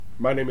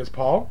My name is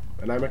Paul,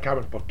 and I'm a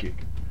comic book geek.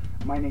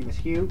 My name is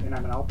Hugh, and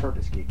I'm an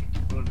all-purpose geek.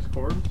 My name is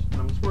Corbs,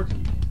 and I'm a sports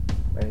geek.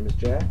 My name is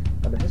Jack.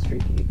 I'm a history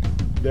geek.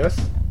 This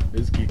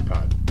is Geek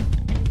Pod.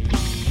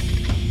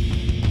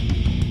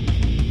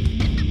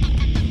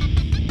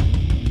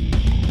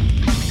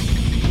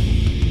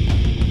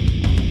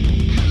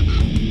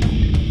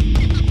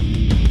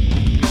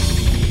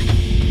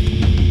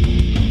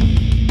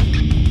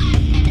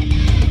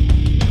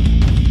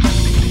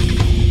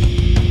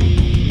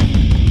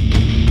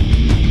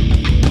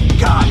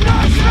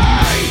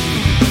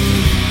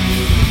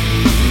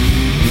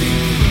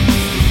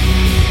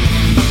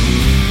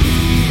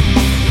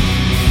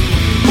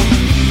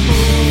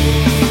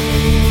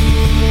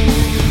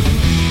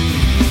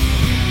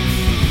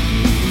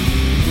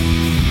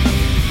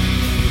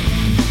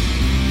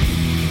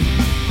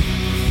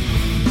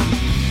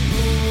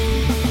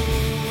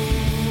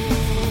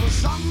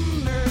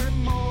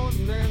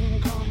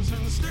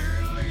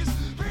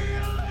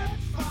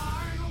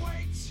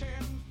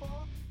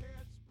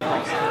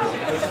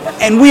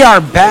 And we are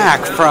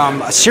back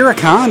from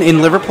Syracon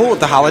in Liverpool at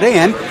the Holiday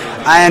Inn,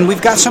 and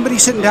we've got somebody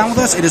sitting down with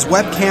us. It is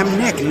webcam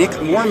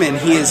Nick Mormon.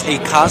 He is a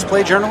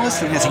cosplay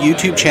journalist and has a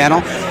YouTube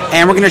channel,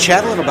 and we're going to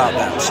chat a little about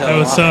that. So, hey,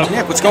 what's up?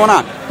 Nick, what's going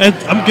on?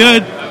 I'm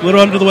good. A little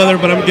under the weather,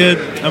 but I'm good.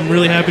 I'm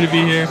really happy to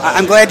be here.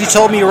 I'm glad you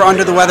told me you were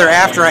under the weather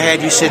after I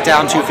had you sit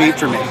down 2 feet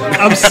from me.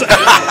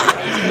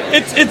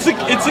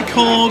 It's a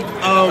cold.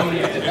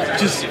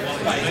 Just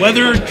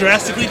weather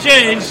drastically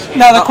changed.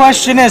 Now the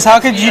question is, how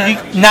could you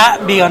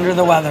not be under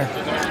the weather?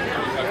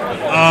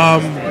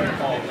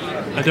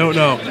 I don't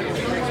know.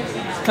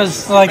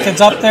 Because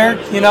it's up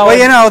there, you know.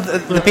 Well,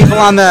 the people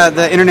on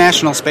the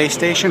International Space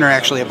Station are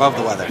actually above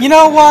the weather. You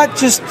know what?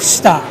 Just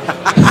stop.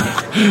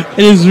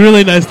 It is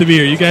really nice to be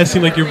here. You guys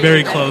seem like you're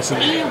very close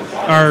and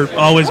are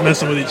always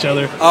messing with each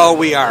other. Oh,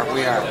 we are.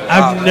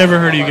 I've never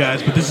heard of you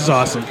guys, but this is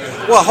awesome.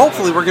 Well,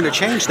 hopefully we're going to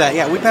change that.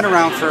 Yeah, we've been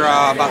around for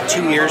about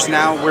 2 years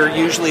now. We're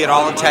usually at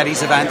all of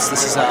Teddy's events.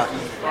 This is the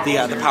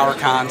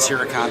PowerCon,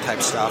 Syracon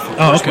type stuff.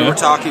 Oh, okay. We were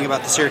talking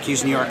about the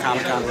Syracuse, New York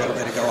Comic Con a little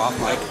bit ago off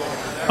mic.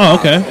 Oh,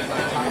 okay.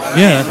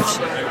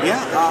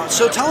 Yeah.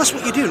 So tell us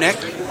what you do, Nick.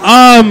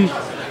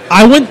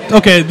 I went.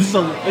 Okay, this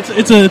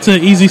is it's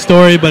an easy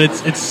story, but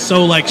it's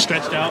so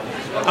stretched out.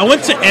 I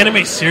went to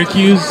Anime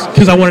Syracuse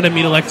because I wanted to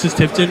meet Alexis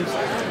Tipton,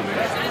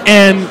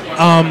 and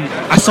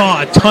I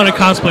saw a ton of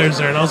cosplayers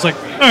there, and I was like,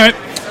 all right,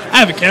 I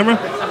have a camera,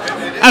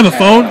 I have a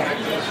phone,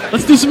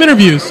 let's do some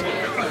interviews.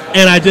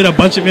 And I did a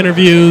bunch of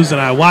interviews,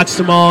 and I watched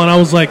them all, and I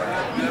was like,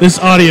 this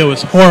audio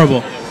is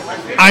horrible.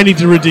 I need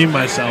to redeem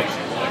myself.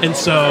 And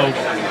so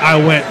I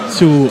went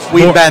to...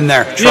 We've been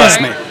there,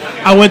 trust me.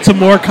 I went to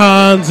more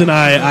cons, and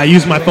I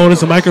used my phone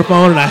as a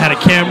microphone, and I had a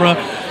camera.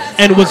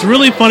 And what's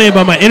really funny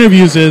about my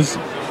interviews is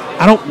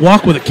I don't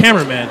walk with a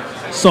cameraman.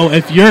 So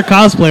if you're a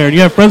cosplayer and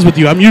you have friends with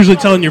you, I'm usually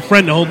telling your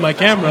friend to hold my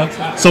camera,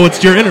 so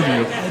it's your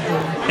interview.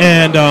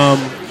 And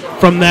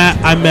from that,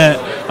 I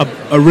met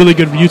a really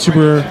good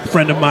YouTuber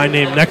friend of mine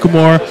named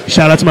Nekomor.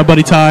 Shout out to my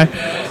buddy Ty.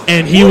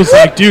 And he was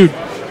like, dude,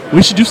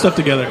 we should do stuff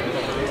together.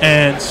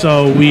 And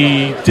so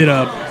we did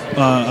a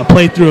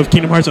playthrough of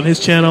Kingdom Hearts on his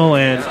channel,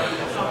 and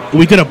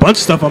we did a bunch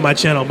of stuff on my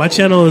channel. My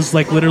channel is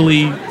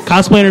literally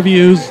cosplay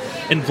interviews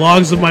and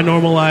vlogs of my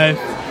normal life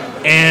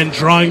and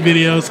drawing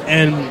videos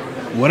and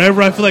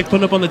whatever I feel like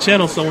putting up on the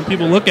channel. So when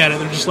people look at it,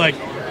 they're just like,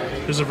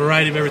 there's a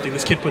variety of everything.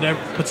 This kid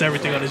puts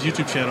everything on his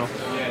YouTube channel.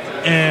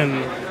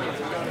 And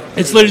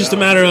it's literally just a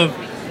matter of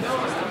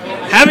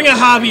having a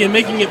hobby and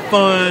making it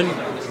fun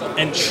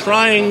and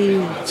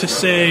trying to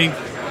say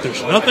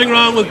there's nothing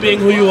wrong with being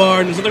who you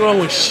are and there's nothing wrong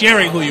with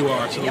sharing who you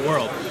are to the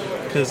world.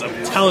 Because I'm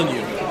telling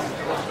you,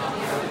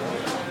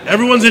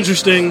 everyone's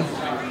interesting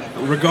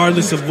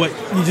regardless of what...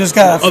 You just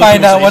got to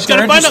find out what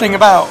they're interesting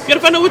about. You got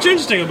to find out what you're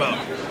interesting about.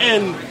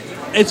 And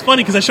it's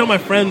funny because I show my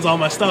friends all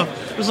my stuff.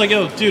 It's like,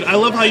 yo, dude, I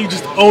love how you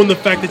just own the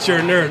fact that you're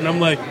a nerd. And I'm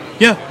like,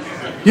 yeah,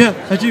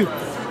 I do.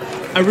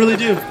 I really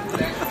do.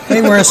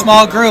 Hey, we're a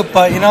small group,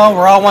 but,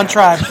 we're all one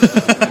tribe.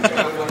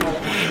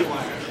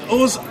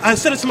 I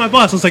said it to my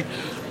boss. I was like,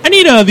 I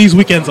need these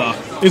weekends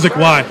off. He's like,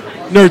 why?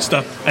 Nerd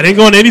stuff. I didn't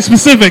go into any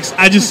specifics.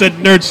 I just said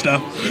nerd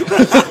stuff.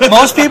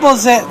 Most people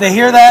they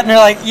hear that and they're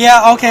like,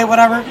 yeah, okay,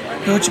 whatever.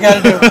 Do what you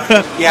got to do.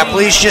 Yeah,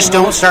 please just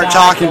don't start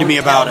talking to me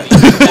about it.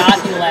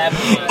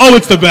 Oh,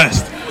 it's the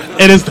best.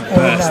 It is the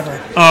best.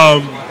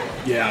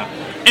 Yeah.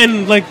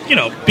 And,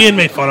 being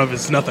made fun of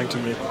is nothing to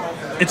me.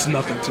 It's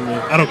nothing to me.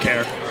 I don't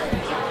care.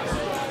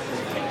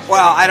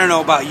 Well, I don't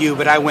know about you,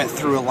 but I went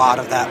through a lot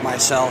of that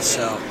myself,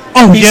 so...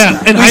 Oh,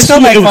 yeah. We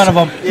still make fun of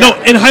them. Yeah.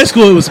 No, in high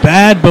school it was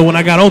bad, but when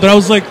I got older, I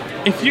was like,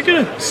 if you're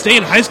going to stay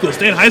in high school,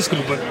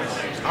 but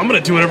I'm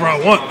going to do whatever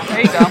I want. There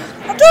you go.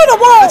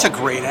 That's a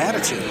great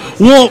attitude.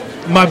 Well,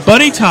 my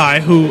buddy Ty,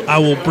 who I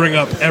will bring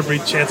up every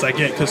chance I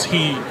get, because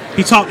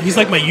he's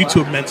like my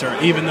YouTube mentor,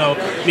 even though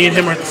me and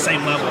him are at the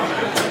same level.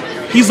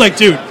 He's like,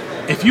 dude,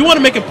 if you want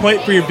to make a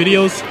point for your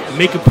videos,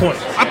 make a point.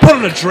 I put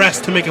on a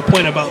dress to make a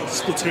point about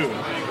Splatoon,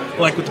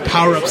 like with the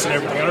power-ups and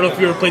everything. I don't know if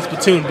you ever played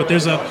Splatoon, but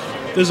there's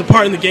a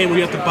part in the game where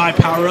you have to buy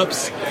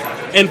power-ups.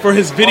 And for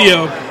his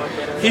video,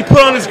 he put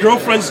on his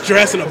girlfriend's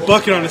dress and a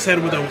bucket on his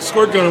head with a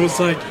squirt gun and was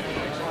like,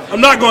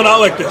 I'm not going out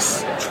like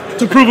this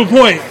to prove a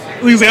point.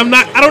 He's like,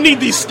 I don't need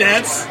these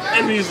stats.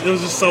 And it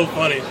was just so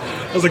funny.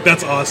 I was like,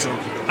 that's awesome.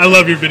 I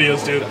love your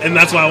videos, dude. And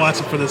that's why I watch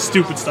it, for the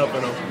stupid stuff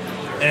in them.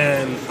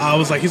 And I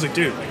was like, he's like,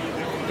 dude,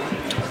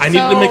 I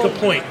needed to make a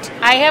point.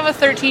 I have a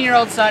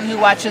 13-year-old son who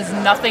watches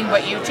nothing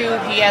but YouTube.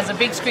 He has a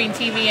big screen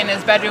TV in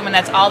his bedroom, and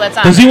that's all that's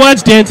on. Does he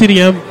watch Dan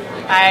TDM?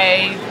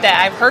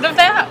 I've heard of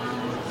that.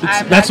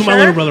 That's what my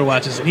little brother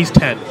watches, and he's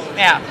 10.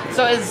 Yeah.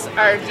 So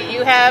do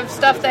you have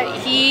stuff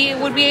that he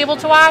would be able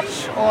to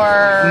watch,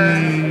 or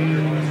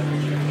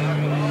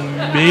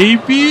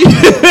maybe?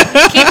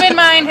 Keep in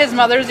mind, his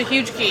mother's a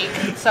huge geek,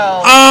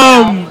 so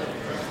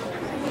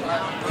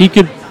he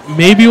could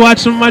maybe watch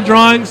some of my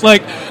drawings.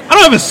 Like, I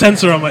don't have a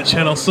censor on my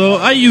channel, so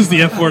I use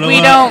the F word a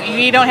lot.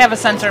 We don't have a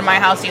censor in my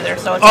house either,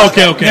 so it's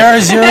okay. There are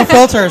 0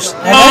 filters.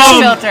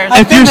 filters.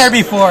 I've been there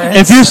before.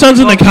 If your son's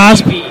in the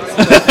cosplay,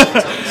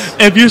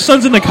 if your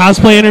son's in the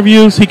cosplay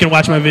interviews, he can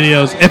watch my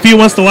videos. If he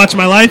wants to watch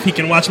my life, he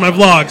can watch my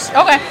vlogs.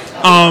 Okay.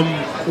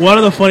 One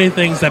of the funny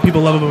things that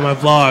people love about my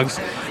vlogs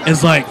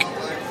is, like,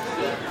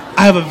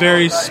 I have a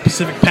very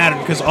specific pattern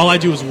because all I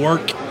do is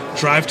work,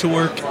 drive to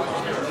work,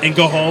 and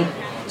go home.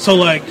 So,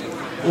 like,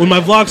 when my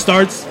vlog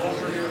starts,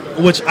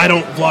 which I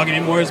don't vlog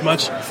anymore as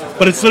much,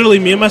 but it's literally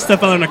me and my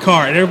stepfather in a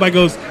car, and everybody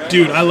goes,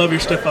 dude, I love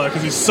your stepfather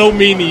because he's so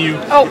mean to you,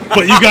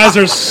 but you guys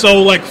are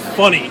so, like,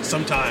 funny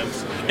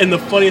sometimes. And the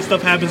funniest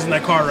stuff happens in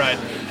that car ride.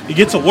 You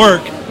get to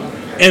work,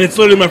 and it's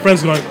literally my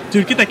friends going,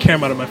 dude, get that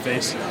camera out of my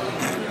face.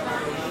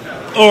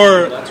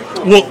 Or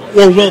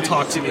will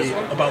talk to me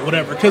about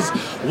whatever. Because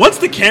once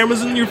the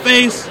camera's in your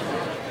face,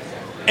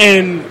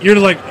 and you're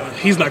like,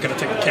 he's not going to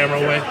take the camera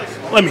away.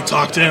 Let me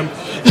talk to him.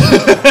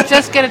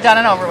 Just get it done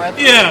and over with.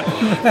 Yeah.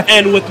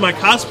 And with my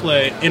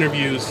cosplay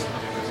interviews,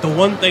 the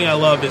one thing I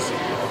love is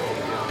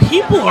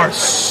people are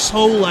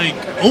so, like,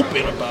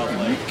 open about,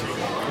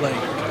 like.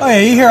 Oh yeah,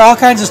 you hear all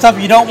kinds of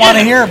stuff you don't want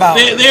to hear about.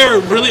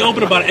 They're really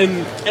open about it,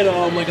 and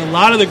like a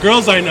lot of the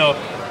girls I know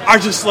are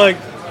just like,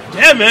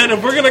 yeah, man,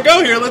 if we're gonna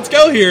go here, let's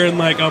go here. And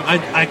like,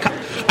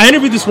 I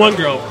interviewed this one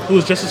girl who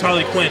was dressed as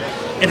Harley Quinn,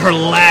 and her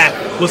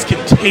laugh was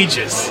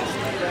contagious,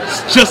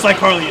 just like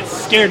Harley. It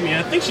scared me.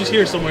 I think she's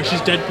here somewhere.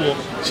 She's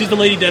Deadpool. She's the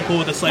lady Deadpool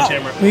with a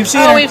sledgehammer. We've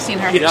seen her. We've seen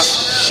her. Yeah,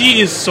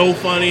 she is so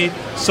funny,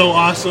 so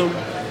awesome,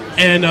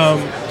 and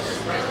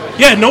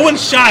yeah, no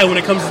one's shy when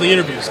it comes to the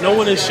interviews. No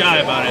one is shy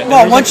about it.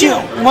 Well,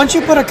 once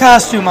you put a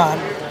costume on,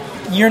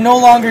 you're no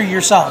longer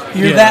yourself.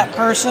 You're that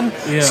person.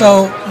 Yeah.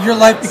 So your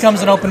life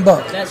becomes an open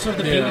book. That's sort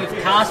of the beauty of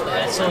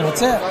cosplay. So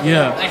that's it.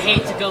 Yeah. I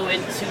hate to go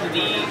into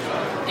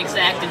the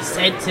exact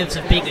incentives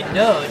of being a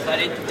nerd, but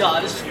it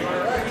does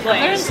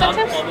play some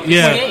form of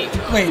game.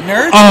 Wait,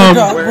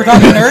 nerds? We're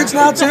talking nerds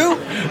now too?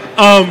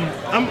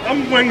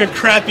 I'm wearing a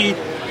crappy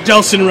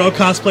Delson Rowe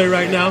cosplay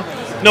right now.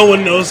 No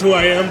one knows who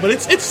I am, but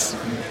it's.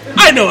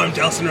 I know I'm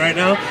Delson right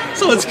now,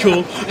 so it's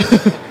cool.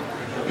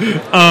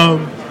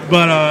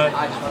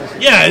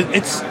 Yeah,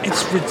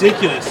 it's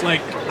ridiculous.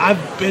 Like, I've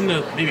been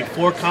to maybe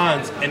 4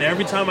 cons, and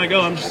every time I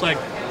go, I'm just like,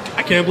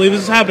 I can't believe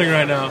this is happening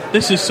right now.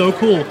 This is so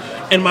cool.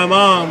 And my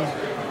mom,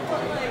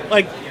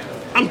 like,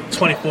 I'm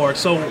 24,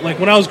 so, like,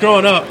 when I was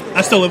growing up,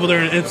 I still live with her,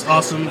 and it's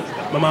awesome.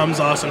 My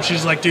mom's awesome.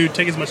 She's like, dude,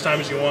 take as much time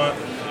as you want.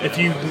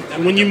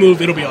 When you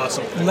move, it'll be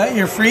awesome. Let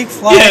your freak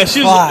fly. Yeah, she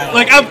was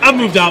like, I've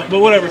moved out, but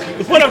whatever.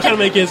 The point I'm trying to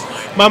make is,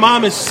 my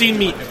mom has seen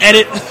me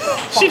edit.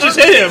 She just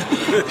hit him.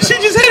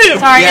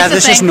 Sorry, yeah,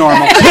 this is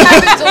normal.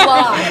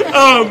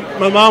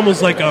 My mom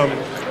was like,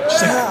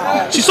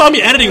 she saw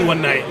me editing one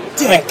night.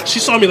 Like, she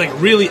saw me like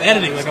really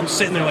editing. Like, I'm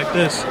sitting there like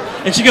this,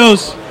 and she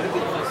goes,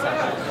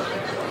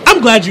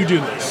 "I'm glad you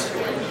do this.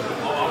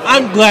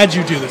 I'm glad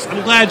you do this.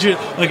 I'm glad you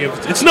like.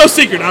 It's no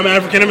secret. I'm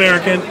African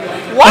American."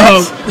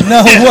 What?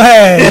 No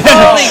way.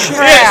 Holy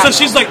crap. Yeah, so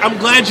she's like, I'm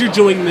glad you're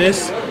doing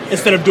this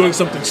instead of doing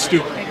something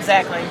stupid.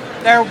 Exactly.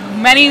 There are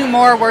many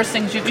more worse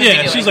things you could be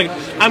doing. Yeah, she's like,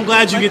 I'm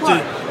glad you get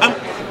to...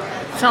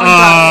 Selling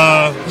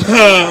drugs.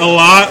 A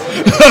lot.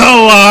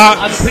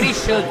 I'm pretty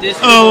sure this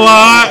a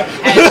lot.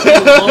 has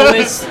the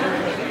lowest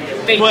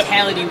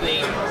fatality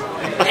rate ever.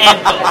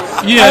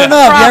 Yeah. I don't know.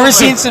 Have you ever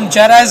seen some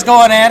Jedis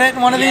going at it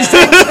in one of these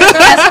things?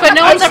 Yes, but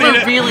no one's ever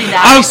really died.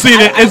 I've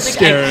seen it. It's I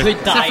scary.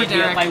 could die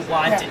here if I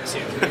wanted to.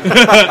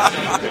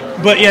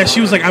 But yeah,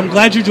 she was like, I'm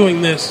glad you're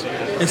doing this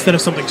instead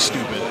of something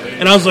stupid.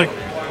 And I was like,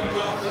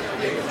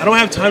 I don't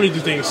have time to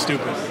do things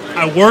stupid.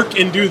 I work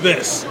and do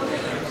this.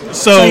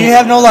 So you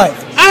have no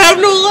life. I have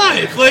no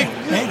life. Like,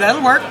 hey,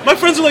 that'll work. My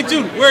friends are like,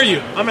 dude, where are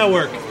you? I'm at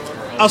work.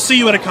 I'll see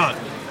you at a con.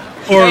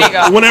 Or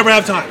whenever I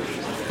have time.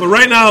 But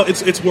right now,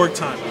 it's work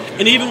time.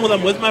 And even when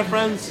I'm with my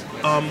friends,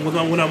 when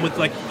I'm with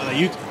like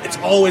youth, it's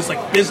always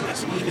like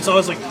business. It's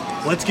always like,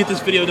 let's get this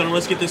video done,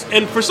 let's get this.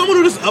 And for someone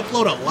who doesn't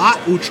upload a lot,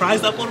 who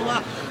tries to upload a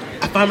lot,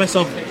 I find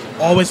myself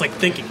always like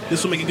thinking,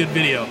 this will make a good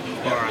video,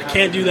 or I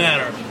can't do that,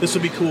 or this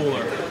would be cool,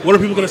 or what are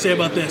people going to say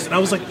about this? And I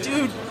was like,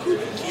 dude, who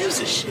gives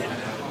a shit?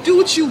 Do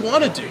what you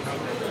want to do.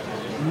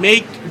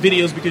 Make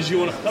videos because you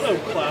want to. Hello,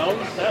 clown.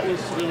 That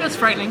was really That's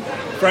frightening.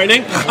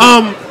 frightening.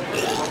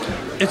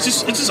 It's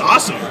just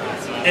awesome.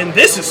 And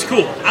this is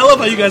cool. I love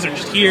how you guys are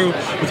just here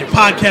with your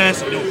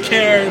podcast and you don't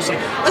care. It's like,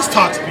 let's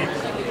talk to people.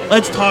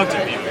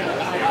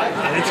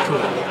 And it's cool.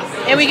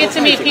 And we get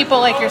to meet people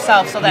like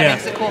yourself, so that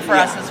makes it cool for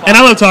us as well. And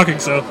I love talking,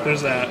 so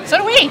there's that. So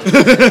do we.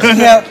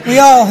 Yeah, we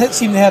all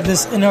seem to have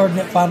this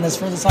inordinate fondness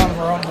for the sound of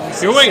our own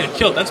voices. You're wearing a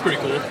kilt. That's pretty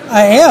cool.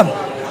 I am.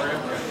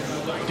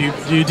 Do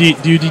you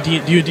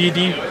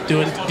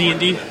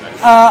D&D?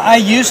 I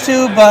used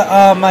to,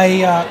 but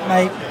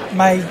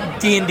my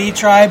D&D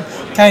tribe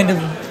kind of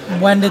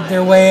wended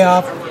their way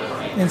off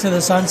into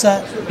the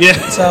sunset. Yeah,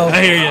 so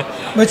I hear you.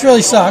 Which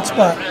really sucks,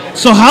 but...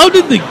 So how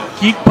did the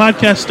Geek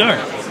Podcast start?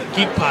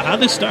 Geek Pod, how'd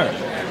this start?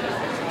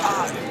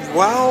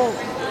 Well,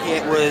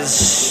 it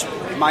was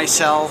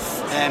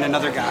myself and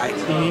another guy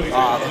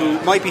who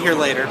might be here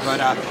later, but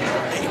a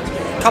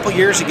couple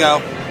years ago,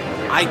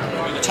 I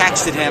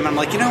texted him. I'm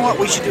like, you know what,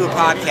 we should do a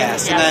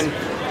podcast. And then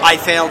I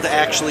failed to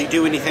actually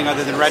do anything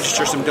other than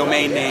register some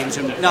domain names,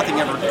 and nothing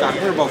ever got.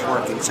 We were both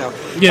working. So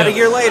about a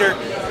year later,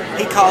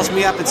 he calls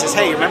me up and says,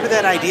 hey, remember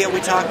that idea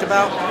we talked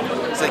about?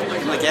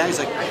 I'm like, yeah. He's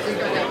like,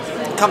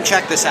 come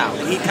check this out.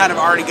 And he kind of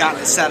already got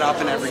it set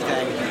up and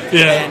everything.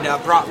 Yeah.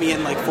 And brought me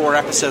in like 4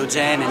 episodes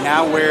in, and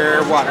now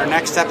our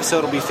next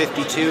episode will be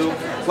 52.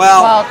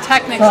 Well,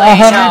 technically,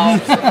 no.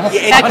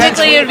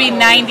 Technically, it would be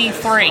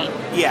 93.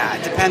 Yeah,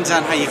 it depends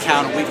on how you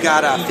count it. We've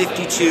got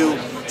 52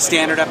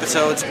 standard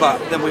episodes, but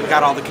then we've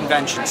got all the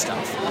convention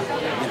stuff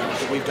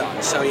that we've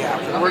done. So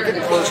yeah, we're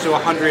getting close to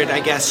 100,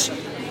 I guess.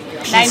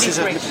 Pieces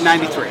 93.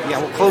 93.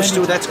 Yeah, we're close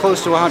to. That's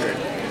close to 100.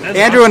 That's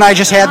Andrew and I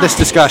just had this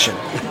discussion.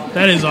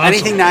 That is awesome.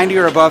 Anything 90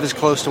 or above is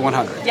close to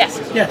 100. Yes.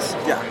 Yeah.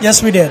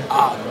 Yes, we did.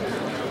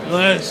 Well,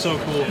 that is so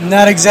cool.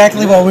 Not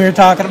exactly what we were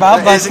talking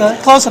about, but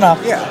close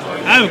enough. Yeah.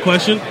 I have a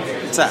question.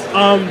 What's that?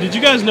 Did you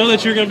guys know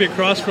that you're going to be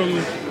across from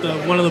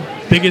one of the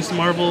biggest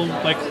Marvel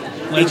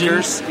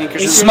legends?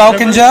 Inkers.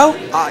 Smoke and Joe?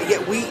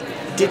 Yeah, we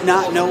did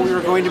not know we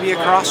were going to be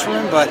across from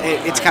him, but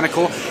it's kind of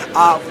cool.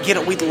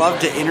 We'd love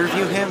to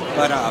interview him,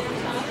 but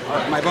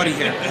my buddy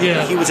here,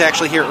 he was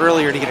actually here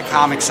earlier to get a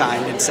comic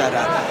signed and said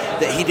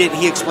that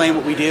he explained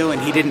what we do,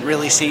 and he didn't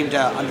really seem to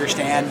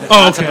understand the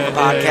concept of a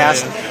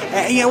podcast.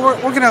 And,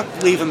 we're going to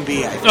leave him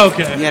be, I think.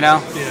 Okay. Yeah.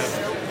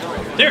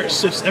 There are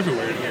Siths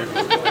everywhere in here.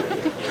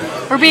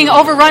 We're being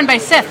overrun by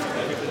Sith.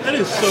 That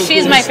is so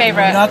She's cool. my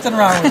favorite. Nothing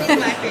wrong with it.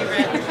 My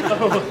favorite.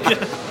 Oh my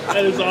God.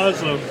 That is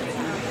awesome.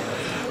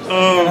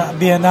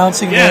 Be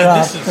announcing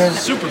this is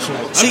super cool.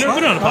 I've never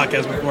been on a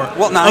podcast before.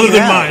 Well, now other you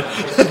than have.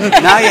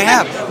 mine. Now you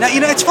have. Now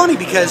it's funny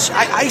because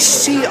I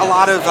see a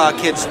lot of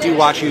kids do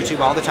watch YouTube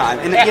all the time,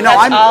 and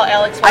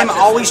I'm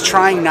always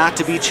trying not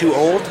to be too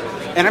old,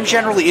 and I'm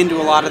generally into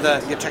a lot of the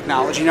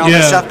technology and all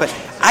this stuff, but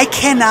I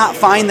cannot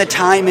find the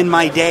time in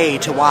my day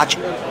to watch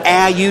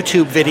a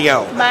YouTube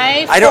video.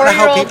 My I don't know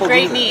how 4-year-old people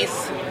great do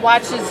niece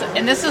watches,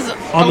 and this is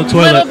on the a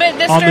toilet, little bit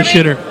disturbing. on the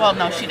shitter. Well,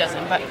 no, she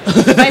doesn't. But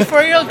my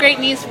 4-year-old great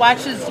niece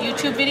watches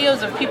YouTube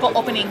videos of people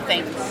opening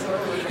things.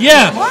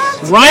 Yeah,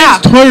 What?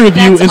 Ryan's Toy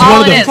Review That's is one of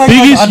all the it is.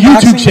 biggest Like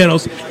YouTube unboxing?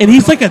 channels, and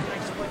he's like a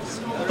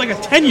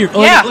 10-year-old,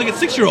 like a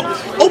 6-year-old,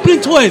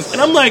 opening toys,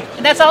 and I'm like,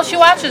 And that's all she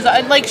watches.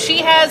 She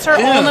has her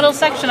own little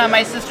section on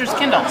my sister's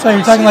Kindle. So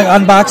you're talking like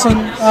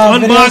unboxing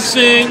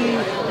videos?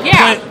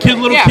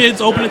 unboxing,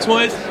 kids opening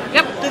toys.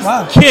 Yep. This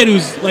Wow. kid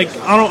who's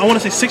I want to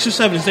say 6 or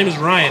 7. His name is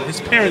Ryan.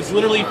 His parents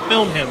literally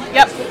film him.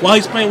 Yep. While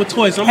he's playing with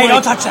toys. I'm Hey,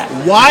 like, don't touch that.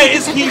 Why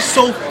is he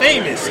so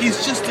famous?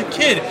 He's just a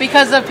kid.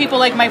 Because of people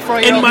like my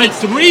 4-year-old And my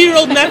niece.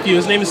 3-year-old nephew,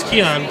 his name is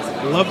Keon,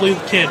 lovely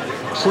kid,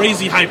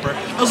 crazy hyper.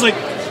 I was like,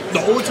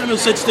 the only time he'll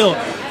sit still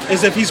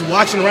is if he's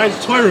watching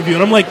Ryan's Toy Review,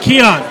 and I'm like,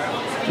 Keon,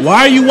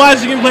 why are you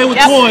watching him play with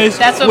toys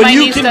that's what when my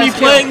you niece can does be too.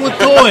 playing with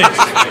toys?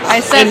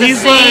 I said And the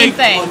he's same like-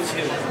 thing.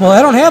 Well,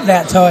 I don't have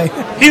that toy.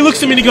 He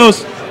looks at me and he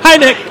goes, "Hi,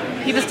 Nick."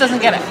 He just doesn't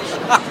get it.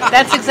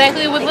 That's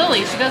exactly with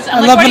Lily. She does. I'm I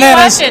like, love what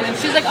bananas. are you watching?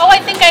 And she's like, oh, I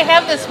think I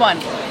have this one.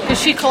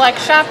 Because she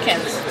collects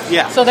Shopkins.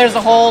 Yeah. So there's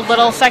a whole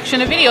little section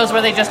of videos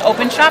where they just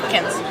open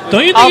Shopkins.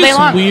 Don't you all think day it's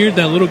long. weird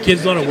that little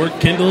kids don't work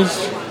Kindles?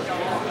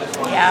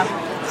 Yeah.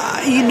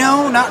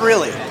 Not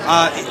really.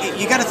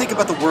 You got to think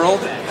about the world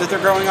that they're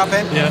growing up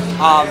in. Yeah.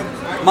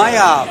 My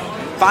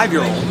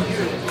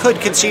 5-year-old could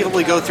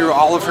conceivably go through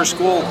all of her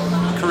school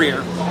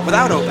career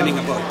without opening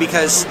a book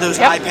because those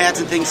iPads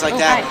and things like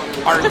that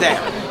are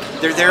there.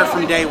 They're there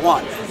from day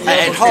one.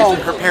 At home,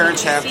 her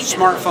parents have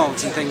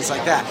smartphones and things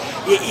like that.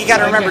 You got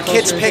to remember,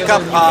 kids pick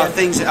up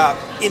things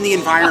in the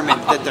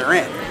environment that they're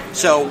in.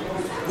 So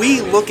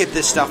we look at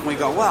this stuff and we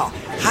go, well,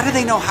 how do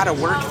they know how to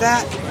work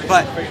that?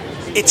 But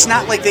it's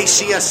not like they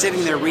see us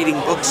sitting there reading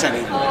books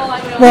anymore.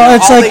 Well,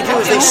 it's all like they do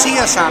is they see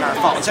us on our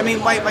phones. I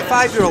mean, my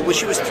 5-year-old, when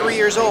she was 3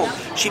 years old,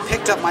 she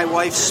picked up my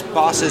wife's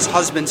boss's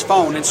husband's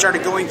phone and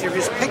started going through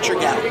his picture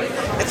gallery.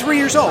 At 3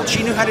 years old,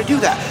 she knew how to do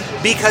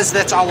that because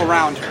that's all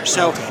around her.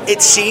 So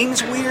it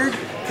seems weird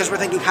because we're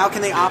thinking, how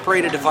can they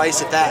operate a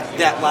device at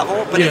that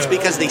level? But it's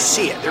because they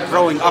see it. They're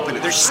growing up in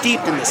it. They're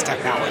steeped in this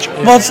technology.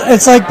 Well,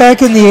 it's like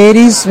back in the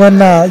 80s when,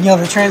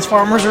 the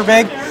Transformers were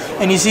big,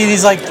 and you see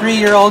these,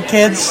 3-year-old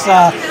kids,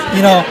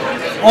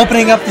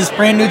 opening up this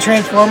brand new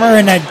Transformer,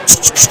 and then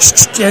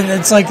and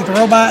it's like the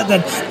robot,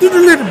 then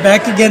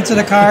back again to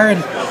the car, and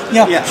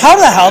how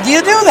the hell do you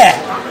do that?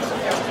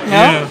 You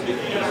know?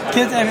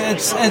 Kids, I mean,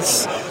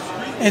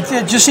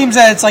 it just seems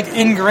that it's like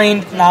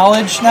ingrained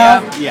knowledge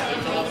now. Yeah.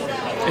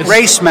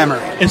 Race memory.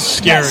 It's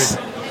scary. Yes.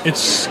 It's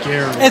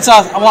scary. It's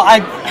awesome.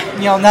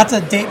 Well, not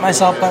to date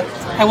myself, but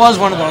I was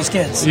one of those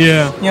kids.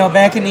 Yeah.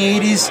 Back in the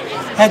 80s,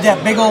 had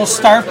that big old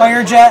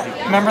Starfire jet.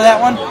 Remember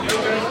that one?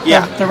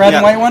 Yeah. The red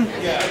and white one?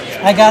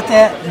 I got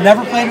that.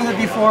 Never played with it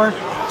before.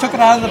 Took it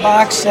out of the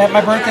box at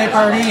my birthday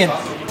party and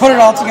put it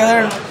all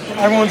together.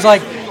 Everyone's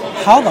like,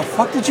 how the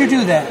fuck did you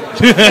do that?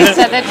 They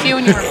said that to you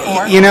when you were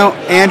 4.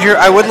 Andrew,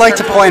 I would like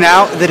to point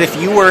out that if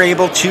you were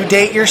able to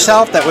date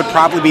yourself, that would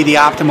probably be the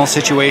optimal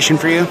situation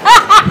for you.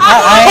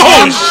 I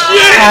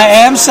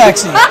am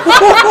sexy.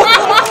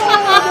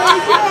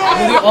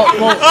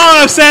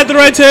 I'm sat at the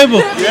right table.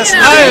 Yes,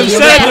 I am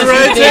sat at the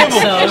right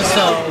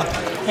table.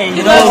 Hey,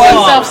 He loves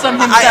himself some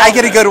himself. I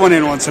get a good one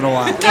in once in a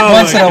while.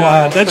 Once in a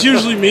while. That's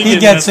usually me. He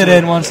gets it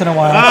in once in a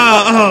while.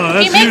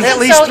 That's He makes usually, it at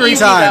least so 3 easy,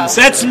 times.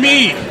 though. that's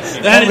me.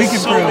 That we is can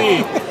so prove.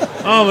 me.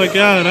 Oh my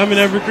god, I'm in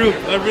every group.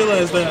 I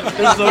realized that.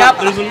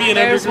 There's a me in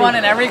every There's group. one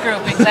in every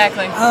group,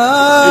 exactly.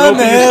 I'm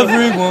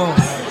everyone.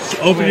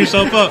 Open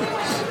yourself up.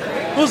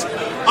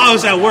 I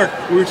was at work.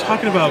 We were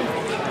talking about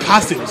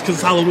costumes because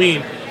it's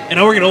Halloween, and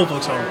I work at Old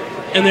Folks Home.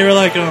 And they were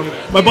like,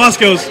 my boss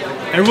goes,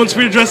 everyone's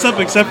free to dress up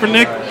except for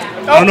Nick.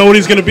 I don't know what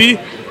he's gonna be.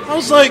 I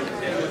was like,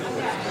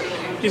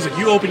 he's like,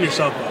 you open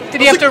yourself up. Did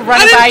he have to run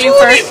it by you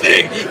first?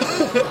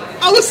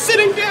 I was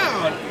sitting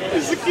down.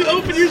 He's like, you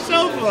open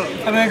yourself up.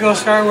 I'm gonna go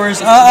Star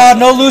Wars.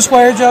 No loose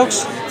wire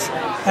jokes.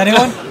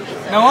 Anyone?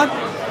 No one?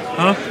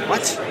 Huh?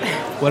 What?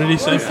 What did he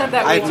say? He said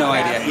that I way have no too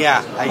idea. fast.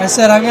 Yeah. I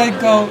said I'm gonna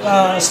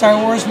go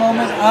Star Wars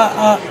moment.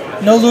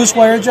 No loose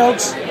wire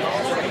jokes.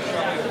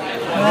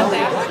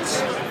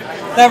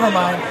 Never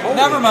mind.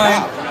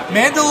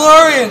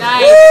 Mandalorian.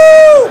 Nice.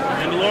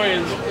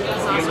 Mandalorians.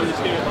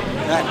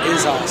 That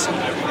is awesome.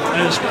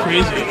 That is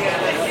crazy.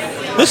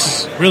 This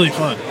is really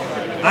fun.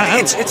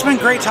 It's been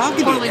great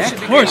talking to you, Nick.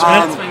 Of course,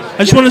 man. I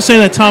just want to say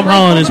that Tom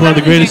Holland is one of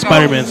the greatest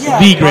Spider-Mans.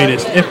 The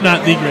greatest, if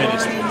not the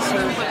greatest.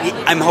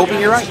 I'm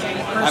hoping you're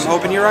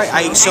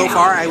right. So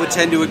far, I would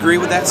tend to agree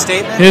with that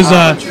statement.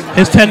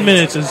 His 10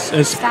 minutes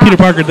as Peter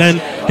Parker, then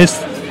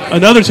his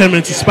another 10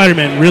 minutes as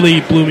Spider-Man really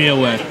blew me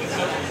away.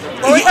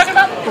 What are we talking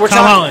about?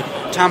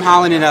 Tom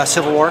Holland in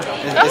Civil War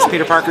as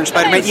Peter Parker and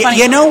Spider-Man. Funny.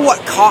 You know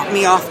what caught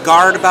me off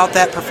guard about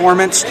that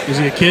performance? Is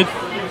he a kid?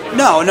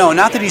 No,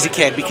 not that he's a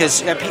kid,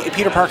 because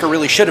Peter Parker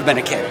really should have been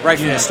a kid right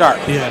from the start.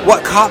 Yeah.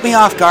 What caught me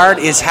off guard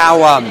is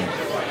how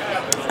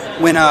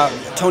when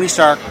Tony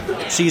Stark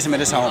sees him at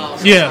his home,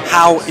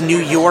 how New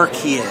York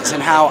he is,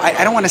 and how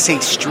I don't want to say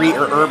street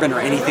or urban or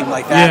anything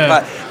like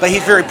that, but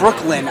he's very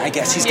Brooklyn, I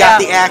guess. He's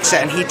got the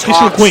accent, and he talks. He's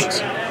from Queens.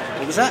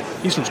 What was that?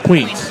 He's from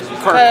Queens.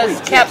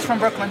 Because Cap's from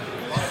Brooklyn.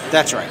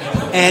 That's right.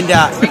 And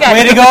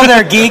way to go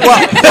there, geek. well,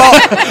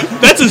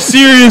 That's a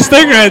serious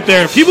thing right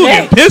there. People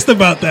get pissed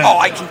about that.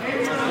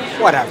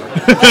 Whatever.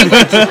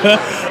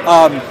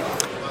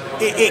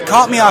 It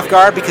caught me off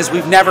guard because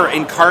we've never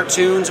in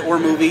cartoons or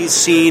movies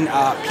seen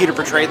Peter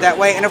portrayed that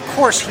way, and of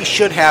course he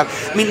should have.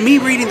 I mean, me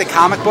reading the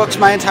comic books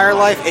my entire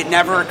life, it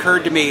never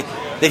occurred to me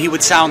that he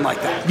would sound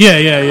like that. Yeah.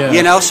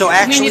 You know, so I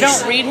actually, mean, you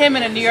don't read him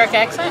in a New York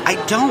accent? I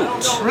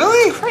don't.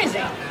 Really? Crazy.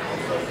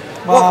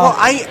 Well,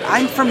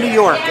 I'm from New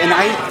York, and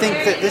I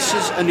think that this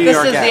is a New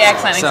York accent. This is the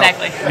accent, so,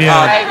 exactly. Yeah.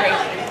 I agree.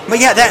 But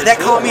yeah, that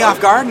caught me off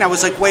guard, and I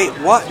was like, wait,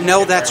 what?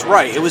 No, that's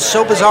right. It was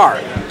so bizarre.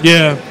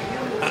 Yeah.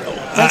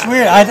 That's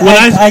weird.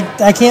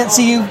 I can't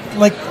see you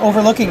like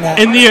overlooking that.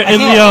 In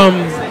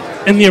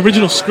the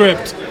original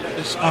script,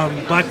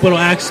 Black Widow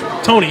asks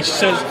Tony. She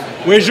says,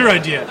 "Where's your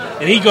idea?"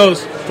 And he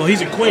goes, "Well, he's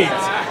in Queens."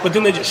 But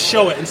then they just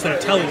show it instead of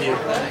telling you.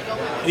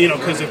 You know,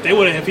 because if he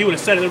would have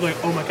said it, they'd be like,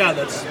 "Oh my God,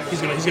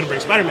 he's gonna bring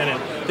Spider-Man in."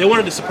 They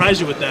wanted to surprise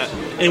you with that.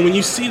 And when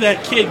you see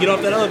that kid get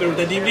off that elevator with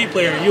that DVD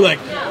player, you're like,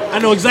 "I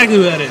know exactly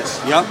who that is.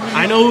 Yep.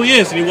 I know who he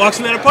is." And he walks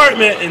in that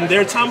apartment, and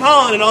there's Tom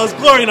Holland in all his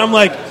glory, and I'm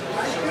like,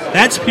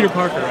 "That's Peter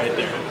Parker right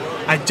there."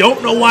 I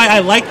don't know why I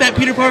like that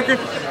Peter Parker,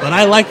 but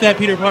I like that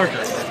Peter Parker.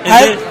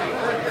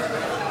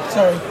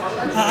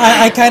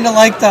 I kind of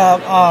like the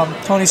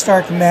Tony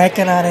Stark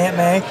macking on Aunt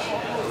May.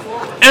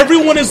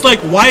 Everyone is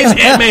like, "Why is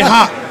Aunt May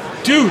hot?"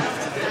 Dude,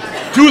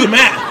 do the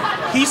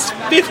math. He's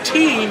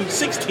 15,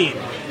 16.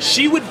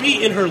 She would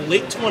be in her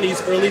late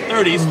 20s, early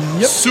 30s,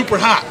 super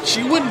hot.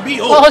 She wouldn't be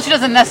old. Well, she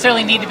doesn't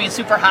necessarily need to be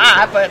super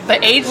hot, but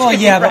the age Well, could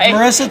be yeah, but right.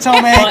 Marissa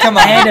Tomei, come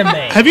on.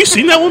 Have you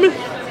seen that woman?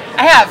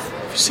 I have.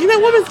 You seen that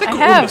woman? That I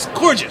woman have. is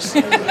gorgeous.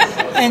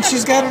 And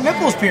she's got her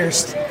nipples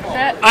pierced.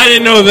 I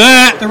didn't know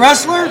that. The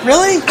wrestler?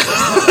 Really? You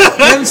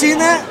haven't seen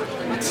that?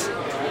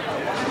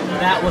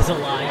 That was a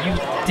lie. You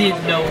did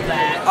know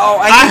that. Oh,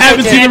 I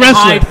haven't seen the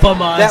wrestler. Hide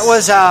from us. That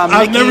was I've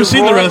Mickey never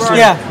seen the Rourke. wrestler.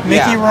 Yeah,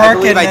 Mickey I Rourke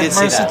believe and I did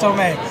see Marissa that.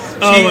 Tomei.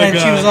 Oh my She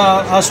God. was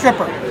a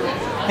stripper.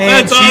 And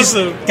That's she's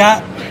awesome.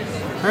 got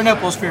her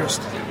nipples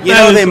pierced. You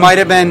That know, is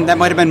that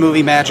might have been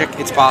movie magic.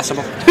 It's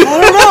possible. I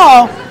don't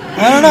know.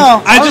 I don't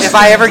know. If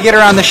I ever get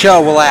her on the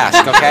show, we'll ask,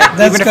 okay?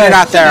 Even if you're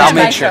not there, I'll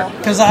make sure.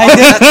 Because I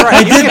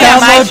did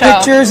download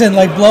pictures and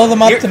like blow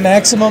them up to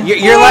maximum.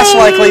 You're less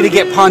likely to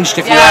get punched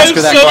if you ask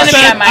her that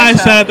question. I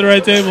sat at the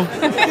right table.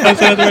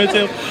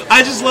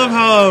 I just love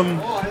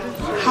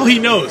how he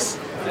knows.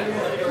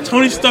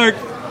 Tony Stark,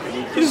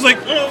 he's like,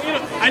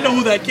 I know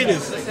who that kid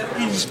is.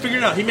 He just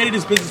figured it out. He made it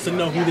his business to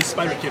know who this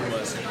Spider Kid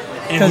was.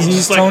 Because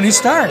he's Tony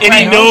Stark. And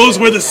he knows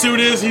where the suit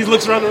is. He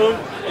looks around the room.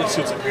 The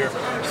suit's up here.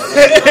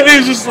 And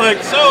he's just like,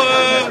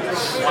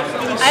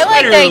 I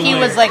like that he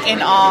was like in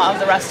awe of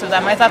the rest of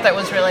them. I thought that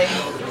was really.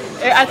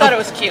 I thought it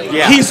was cute.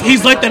 Yeah.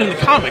 He's like that in the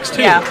comics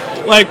too. Yeah.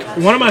 Like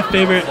one of my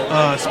favorite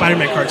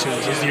Spider-Man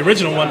cartoons is the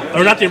original one,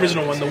 or not the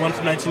original one, the one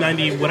from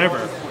 1990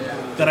 whatever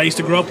that I used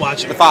to grow up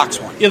watching. The Fox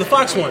one. Yeah, the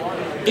Fox one.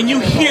 And you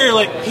hear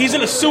like he's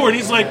in a sewer and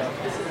he's like,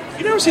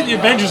 you never see the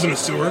Avengers in a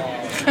sewer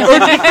or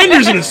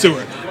Defenders in a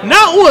sewer.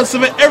 Not once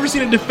have I ever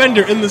seen a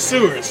Defender in the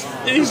sewers.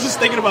 And he's just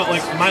thinking about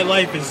like my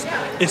life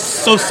is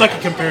so sucky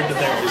compared to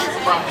theirs.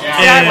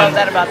 I love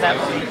that about that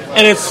movie.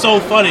 And it's so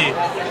funny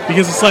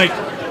because it's like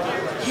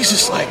he's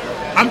just like,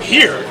 I'm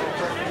here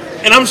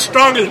and I'm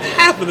stronger than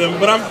half of them,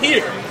 but I'm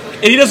here.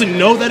 And he doesn't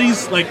know that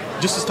he's like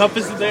just as tough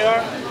as they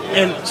are.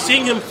 And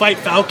seeing him fight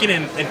Falcon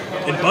and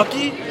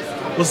Bucky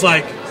was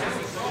like,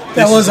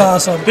 that was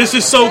awesome. This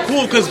is so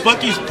cool because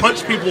Bucky's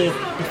punched people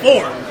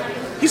before.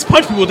 He's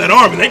punched people with that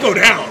arm and they go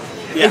down.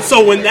 Yeah. And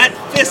so when that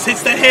fist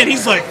hits that head,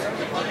 he's like,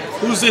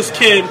 who's this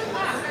kid?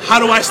 How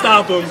do I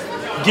stop him?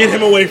 Get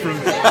him away from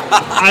me.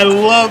 I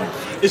love,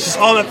 it's just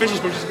all that fish is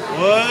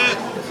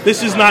what?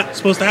 This is not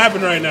supposed to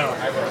happen right now.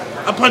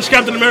 I punched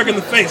Captain America in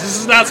the face. This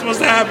is not supposed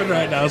to happen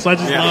right now. So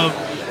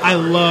I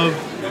love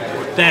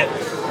that.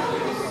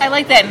 I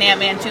like that in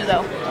Ant-Man too,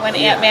 though. When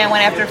Ant-Man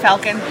went after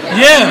Falcon.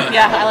 Yeah.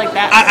 Yeah, I like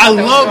that. I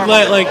love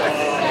that, like,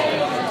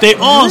 they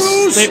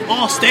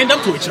all stand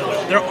up to each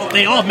other.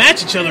 They all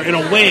match each other in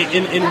a way,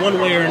 in one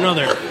way or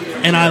another.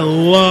 And I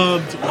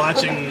loved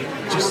watching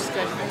just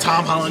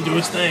Tom Holland do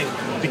his thing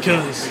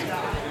because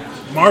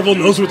Marvel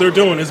knows what they're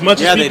doing. As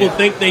much as people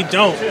think they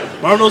don't,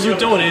 Marvel knows what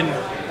they're doing. And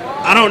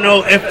I don't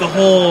know if the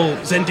whole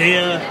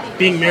Zendaya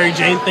being Mary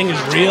Jane thing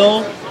is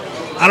real.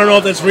 I don't know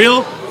if that's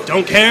real.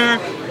 Don't care.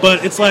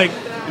 But it's like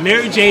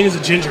Mary Jane is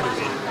a ginger to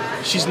me.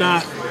 She's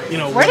not,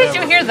 Where did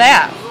you hear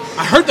that?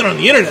 I heard that on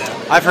the internet.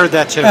 I've heard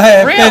that too.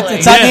 Really?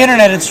 It's on the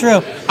internet. It's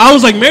true. I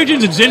was like, Mary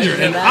Jane's a ginger,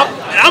 and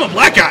I'm a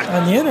black guy.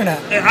 On the internet.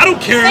 And I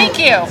don't care. Thank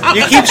you.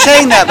 You keep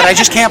saying that, but I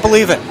just can't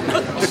believe it.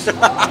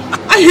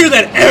 I hear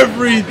that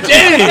every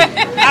day.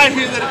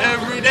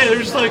 They're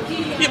just like,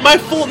 my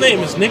full name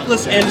is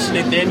Nicholas Anderson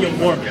Nathaniel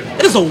Morgan.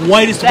 That is the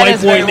whitest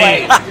white boy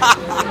name.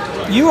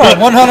 You are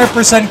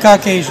 100%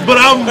 Caucasian. But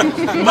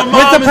my mom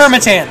with the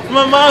permatan.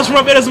 My mom's from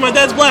Barbados and my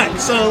dad's black.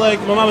 So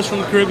like, my mom is from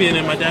the Caribbean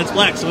and my dad's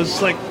black. So it's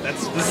just like,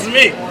 this is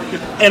me.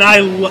 And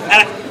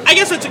I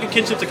guess I took a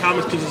kinship to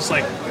comics because it's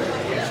like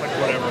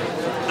whatever.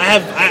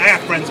 I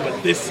got friends,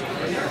 but this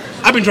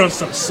I've been drawn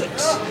since I was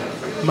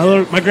 6.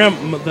 My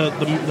grandma,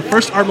 the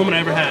first art moment I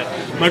ever had.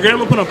 My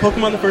grandma put on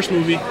Pokemon the first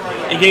movie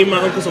and gave me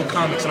my uncle's old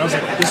comics, and I was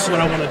like, this is what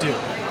I want to do.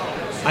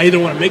 I either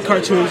want to make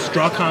cartoons,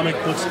 draw comic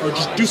books, or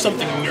just do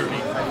something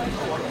nerdy.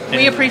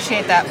 We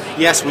appreciate that.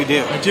 Yes, we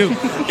do. I do.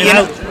 And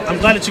I'm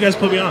glad that you guys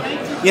put me on.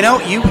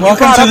 You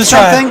brought up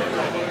something.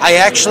 I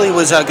actually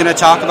was going to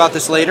talk about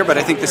this later, but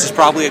I think this is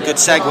probably a good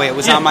segue. It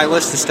was on my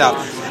list of stuff.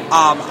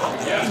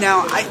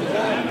 Now,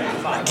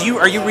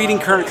 are you reading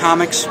current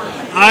comics?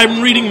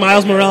 I'm reading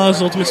Miles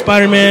Morales' Ultimate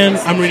Spider-Man.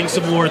 I'm reading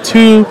Civil War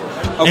 2.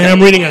 Okay. And I'm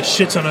reading a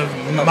shit ton of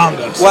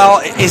manga. So. Well,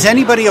 is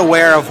anybody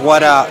aware of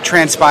what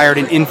transpired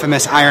in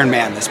Infamous Iron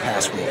Man this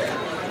past week?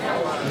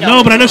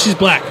 No, but I know she's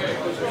black.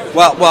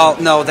 Well,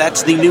 no,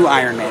 that's the new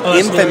Iron Man. Oh,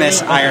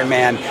 Infamous Iron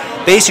Man.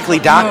 Basically,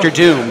 Doctor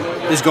Doom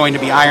is going to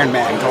be Iron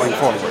Man going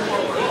forward.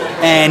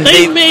 And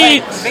they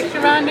made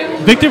Victor Von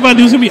Doom. Victor Von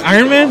Doom's gonna be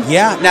Iron Man.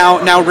 Yeah.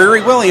 Now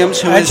Riri Williams,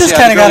 who is the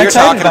girl you're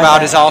talking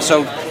about, is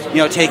also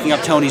taking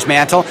up Tony's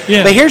mantle.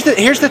 Yeah. But here's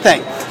the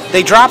thing.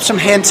 They dropped some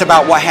hints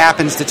about what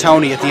happens to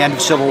Tony at the end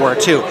of Civil War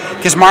II.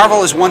 Because Marvel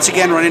has once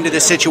again run into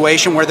this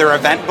situation where their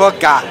event book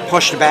got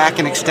pushed back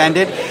and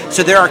extended.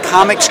 So there are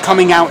comics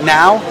coming out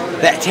now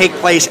that take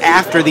place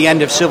after the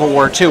end of Civil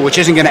War II, which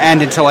isn't going to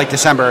end until like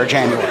December or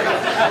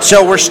January.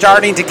 So we're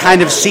starting to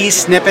kind of see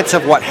snippets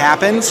of what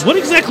happens. What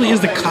exactly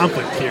is the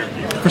conflict here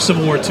for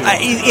Civil War II?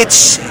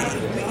 It's...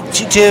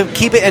 To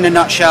keep it in a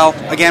nutshell,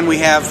 again, we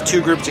have two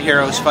groups of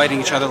heroes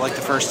fighting each other like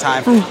the first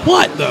time. For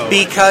what, though?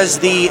 Because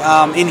the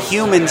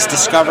Inhumans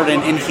discovered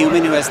an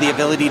Inhuman who has the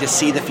ability to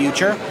see the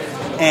future,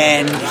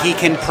 and he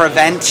can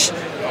prevent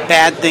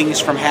bad things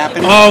from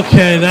happening.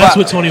 Okay, that's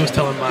what Tony was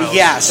telling Miles.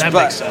 Yes, that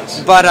makes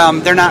sense. But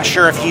they're not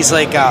sure if he's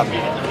like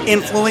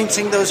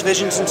influencing those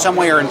visions in some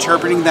way or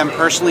interpreting them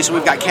personally. So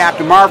we've got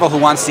Captain Marvel who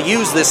wants to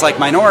use this like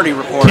Minority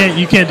Report.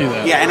 You can't do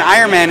that. Yeah, and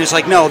Iron Man is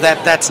like, no,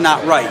 that's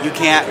not right. You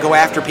can't go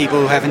after people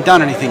who haven't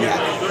done anything yet.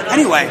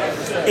 Anyway,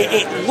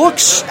 it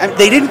looks...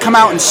 They didn't come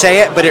out and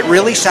say it, but it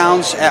really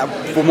sounds,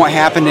 from what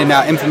happened in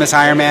Infamous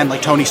Iron Man,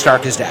 like Tony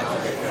Stark is dead.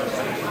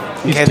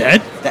 He's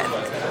dead?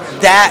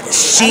 that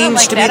seems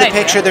like to be that the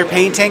idea. picture they're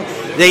painting.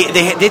 They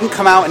didn't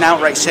come out and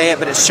outright say it,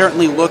 but it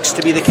certainly looks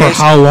to be the For case.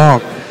 how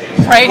long?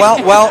 Right?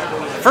 Well,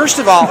 first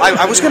of all,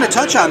 I was going to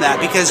touch on that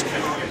because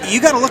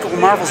you got to look at what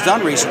Marvel's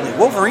done recently.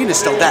 Wolverine is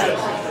still dead.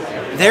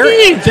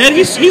 He ain't dead.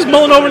 He's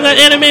mulling over that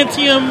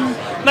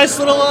adamantium, nice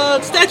little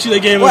statue they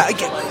gave him. Well,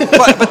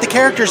 but the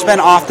character's been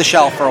off the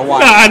shelf for a while.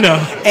 No, I know.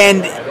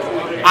 And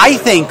I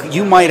think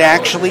you might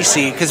actually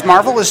see, because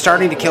Marvel is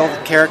starting to kill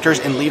characters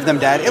and leave them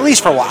dead, at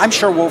least for a while. I'm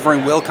sure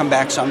Wolverine will come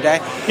back someday.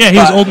 Yeah, he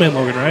was Old Man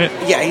Logan, right?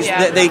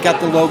 Yeah, they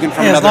got the Logan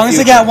from Yeah, as another long as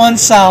they future. got one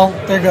cell,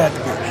 they're good.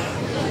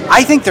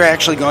 I think they're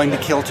actually going to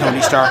kill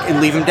Tony Stark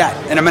and leave him dead.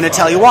 And I'm going to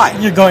tell you why.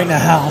 You're going to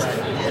hell.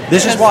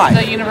 This is Because why.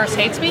 the universe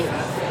hates me?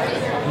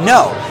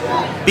 No.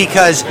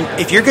 Because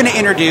if you're going to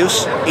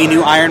introduce a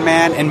new Iron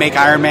Man and make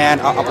Iron Man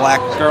a black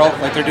girl,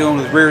 like they're doing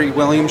with Riri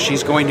Williams,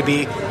 she's going to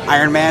be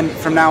Iron Man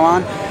from now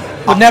on.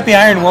 Wouldn't that be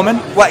Iron Woman?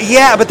 Well,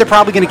 yeah, but they're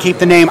probably going to keep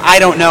the name. I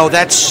don't know.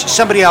 That's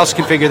somebody else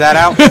can figure that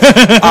out.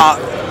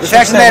 The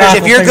fact of the matter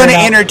is, if you're going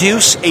to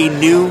introduce a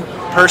new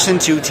person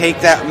to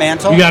take that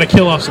mantle, You got to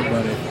kill off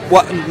somebody.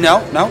 well, no.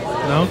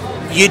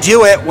 No? You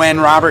do it when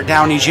Robert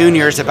Downey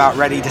Jr. is about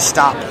ready to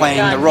stop playing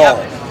Done, the role,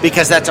 yep.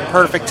 because that's a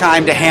perfect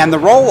time to hand the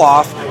role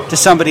off to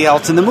somebody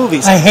else in the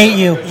movies. I hate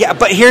you. Yeah,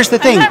 but here's the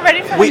thing. not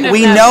ready for we him to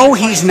we not know be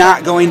he's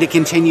not going to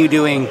continue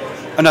doing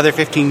another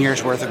 15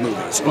 years worth of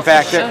movies. In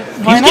fact, Why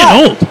He's not?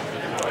 getting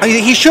old.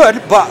 he should,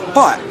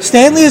 but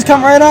Stanley has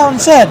come right out and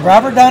said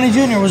Robert Downey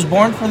Jr. was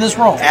born for this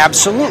role.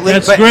 absolutely.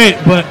 That's but great,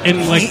 but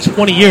in like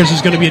 20 years,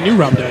 there's going to be a new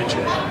Robert Downey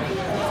Jr.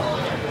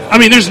 I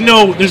mean, there's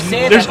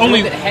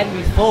only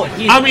Henry Ford.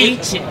 He's I mean,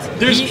 ancient.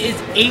 there's- He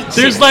is ancient.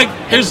 there's like-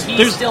 and there's- he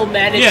there's- still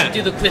managed yeah. to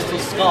do the Crystal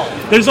Skull.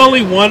 there's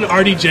only one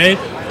RDJ,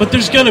 but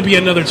there's going to be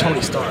another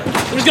Tony Stark.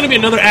 There's going to be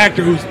another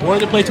actor who's born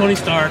to play Tony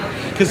Stark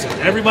because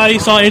everybody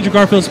saw Andrew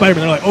Garfield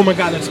Spider-Man. They're like, oh my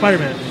god, that's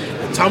Spider-Man.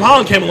 And Tom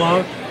Holland came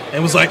along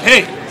and was like,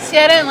 hey, See,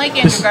 I didn't like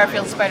Andrew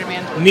Garfield's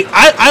Spider-Man.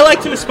 I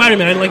liked him as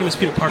Spider-Man. I didn't like him as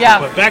Peter Parker. Yeah.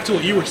 But back to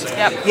what you were saying.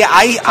 Yep. yeah,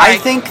 I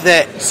think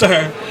that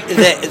Sir.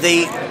 that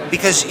they,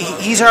 because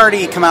he's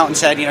already come out and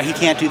said, he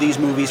can't do these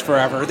movies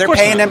forever. They're course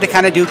paying not. him to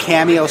kind of do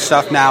cameo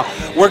stuff now.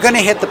 We're going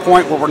to hit the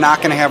point where we're not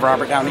going to have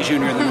Robert Downey Jr.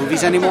 in the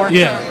movies anymore.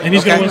 Yeah, and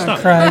he's going Okay. to want to stop.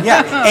 Crying.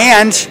 Yeah,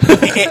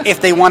 and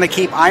if they want to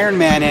keep Iron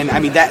Man in, I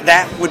mean,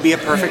 that would be a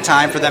perfect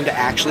time for them to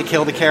actually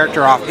kill the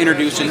character off,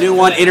 introduce a new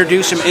one,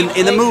 introduce him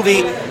in the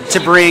movie to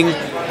bring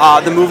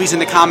the movies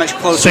and the comics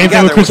closer Same thing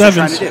together. with Chris which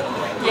they're Evans. trying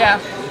to do.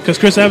 Yeah. Because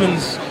Chris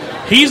Evans,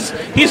 he's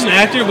an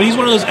actor, but he's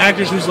one of those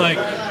actors who's like,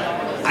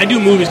 I do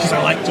movies because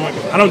I like doing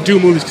them. I don't do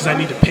movies because I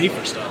need to pay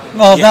for stuff.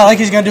 Well, it's not like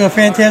he's going to do a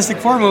Fantastic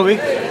Four movie.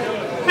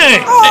 Hey,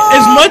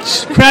 as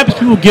much crap as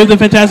people give the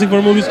Fantastic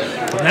Four movies,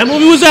 when that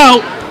movie was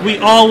out, we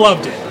all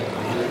loved it.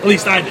 At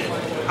least I did.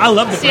 I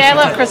loved the See, first I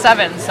love Fantastic- Chris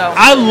Evans, so.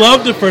 I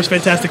loved the first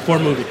Fantastic Four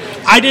movie.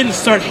 I didn't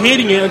start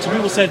hating it until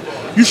people said,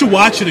 you should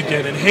watch it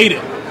again and hate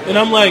it. And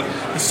I'm like,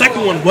 the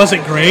second one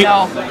wasn't great.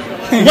 No.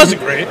 It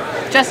wasn't great.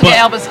 Jessica But-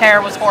 Alba's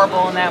hair was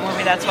horrible in that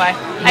movie, that's why.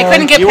 I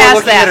couldn't get You were past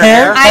looking that. at her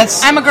hair?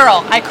 That's- I'm a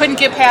girl. I couldn't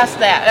get past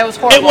that. That was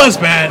horrible. It was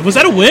bad. Was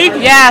that a wig?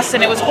 Yes,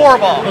 and it was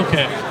horrible.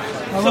 Okay.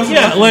 I So wasn't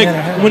yeah, looking like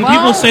at her. when Well-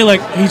 people say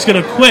like he's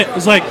gonna quit,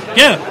 it's like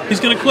yeah, he's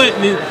gonna quit.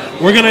 And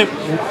we're gonna.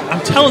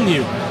 I'm telling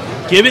you,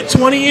 give it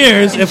 20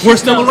 years. If we're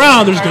still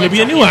around, there's gonna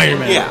be a new Iron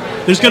Man.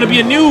 Yeah. There's gonna be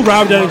a new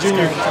Robert Downey Jr.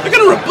 They're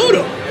gonna reboot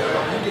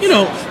him. You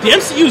know, the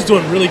MCU is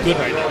doing really good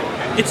right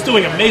now. It's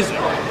doing amazing.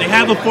 They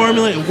have a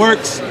formula. It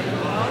works.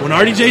 When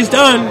RDJ's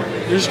done,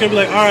 they're just gonna be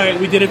like, all right,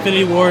 we did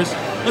Infinity Wars.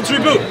 Let's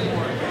reboot.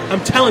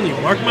 I'm telling you,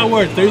 mark my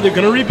words. They're either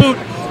gonna reboot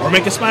or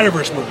make a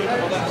Spider-Verse movie.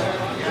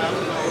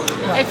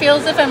 I feel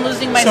as if I'm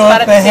losing my So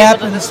spot if at it the table to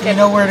happens, this you kid.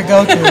 know where to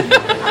go to.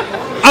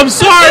 I'm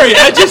sorry.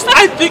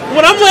 I think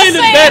when I'm laying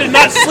in bed and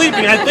not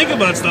sleeping, I think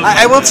about stuff.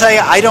 I will tell you,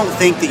 I don't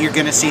think that you're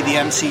going to see the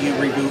MCU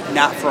reboot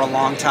not for a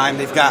long time.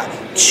 They've got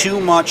too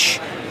much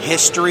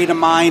history to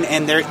mine,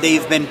 and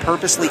they've been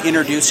purposely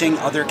introducing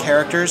other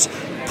characters,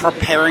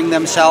 preparing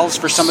themselves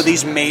for some of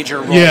these major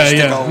roles to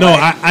go No, away.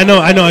 I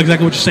know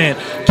exactly what you're saying.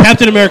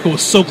 Captain America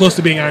was so close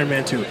to being Iron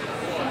Man 2.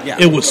 Yeah.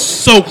 It was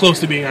so close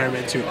to being Iron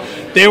Man 2.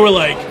 They were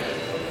like,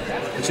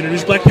 let's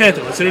introduce Black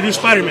Panther. Let's introduce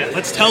Spider-Man.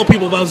 Let's tell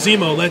people about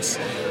Zemo. Let's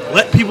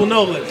let people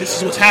know that this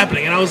is what's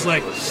happening. And I was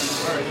like,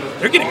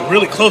 they're getting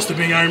really close to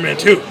being Iron Man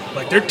 2.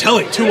 Like, they're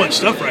telling too much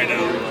stuff right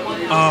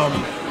now.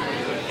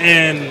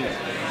 And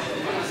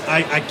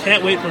I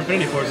can't wait for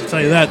Infinity Wars, to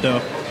tell you that, though.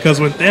 Because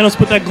when Thanos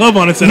put that glove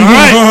on and said, all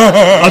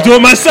right, I'll do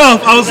it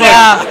myself, I was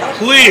like,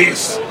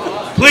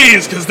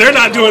 please, because they're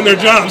not doing their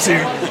jobs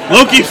here.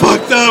 Loki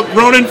fucked up.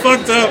 Ronan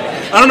fucked up.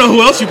 I don't know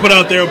who else you put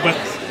out there, but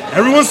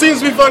everyone seems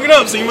to be fucking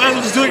up, so you might as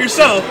well just do it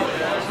yourself.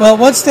 Well,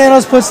 once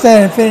Thanos puts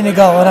that Infinity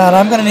Gauntlet on,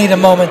 I'm going to need a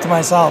moment to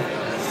myself.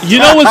 You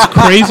know what's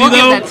crazy, We'll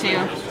though? give that to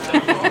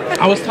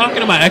you. I was talking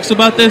to my ex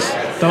about this.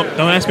 Don't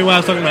ask me why I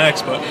was talking to my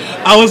ex, but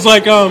I was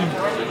like,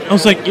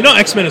 you know,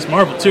 X-Men is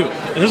Marvel too,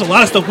 and there's a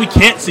lot of stuff we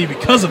can't see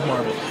because of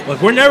Marvel.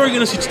 Like, we're never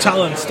gonna see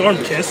T'Challa and Storm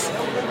kiss.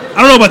 I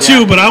don't know about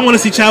you, but I want to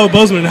see Chadwick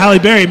Boseman and Halle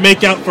Berry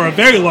make out for a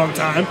very long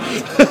time.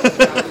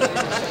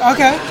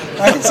 Okay,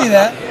 I can see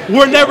that.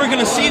 We're never going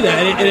to see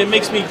that, and it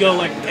makes me go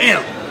like,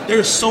 damn,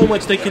 there's so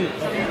much they can do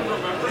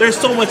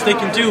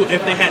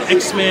if they had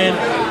X-Men,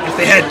 if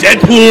they had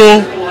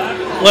Deadpool.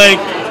 Like,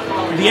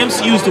 the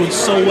MCU is doing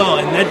so well,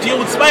 and that deal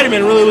with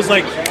Spider-Man really was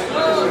like,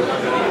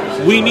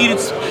 we needed...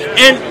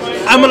 And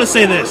I'm going to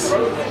say this.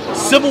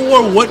 Civil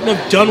War wouldn't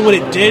have done what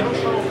it did,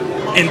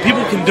 and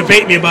people can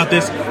debate me about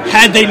this,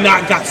 had they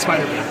not got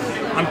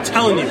Spider-Man. I'm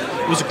telling you.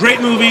 It was a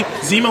great movie.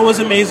 Zemo was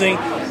amazing.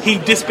 He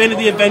disbanded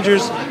the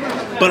Avengers.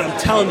 But I'm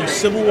telling you,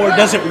 Civil War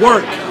doesn't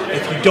work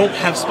if you don't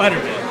have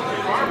Spider-Man.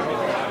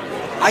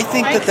 I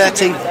think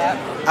that's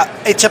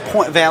it's a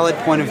valid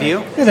point of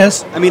view. It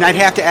is. I mean, I'd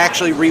have to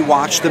actually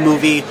rewatch the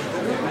movie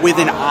with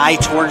an eye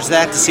towards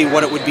that to see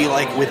what it would be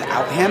like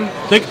without him.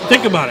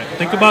 Think about it.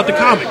 Think about the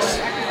comics.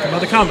 Think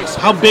about the comics.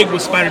 How big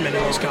was Spider-Man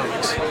in those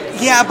comics?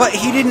 Yeah, but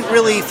he didn't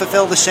really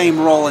fulfill the same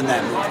role in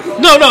that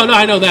movie. No,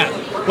 I know that.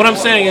 What I'm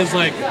saying is,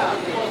 like,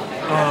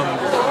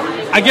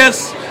 I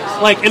guess,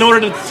 like, in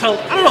order to tell,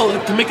 I don't know,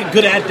 to make a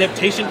good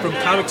adaptation from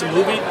comic to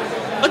movie,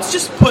 let's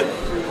just put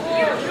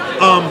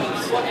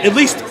at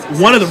least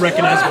one of the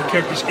recognizable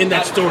characters in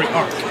that story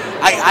arc.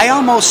 I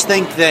almost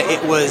think that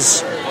it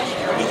was...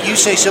 You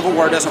say Civil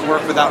War doesn't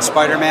work without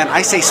Spider-Man.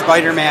 I say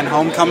Spider-Man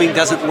Homecoming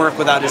doesn't work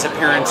without his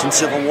appearance in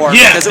Civil War.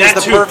 Yeah, because it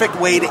was the perfect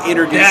way to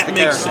introduce the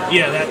character.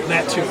 Yeah,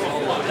 that too.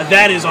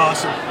 That is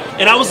awesome.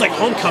 And I was like,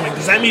 Homecoming,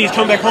 does that mean he's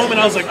coming back home? And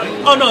I was like,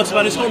 oh no, it's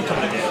about his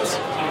homecoming dance.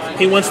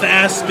 He wants to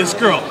ask this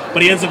girl,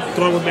 but he ends up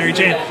going with Mary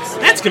Jane.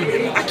 That's going to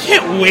be... I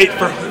can't wait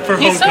for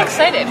Homecoming. He's so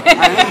excited.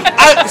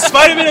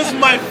 Spider-Man is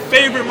my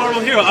favorite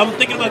Marvel hero. I'm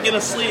thinking about getting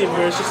a sleeve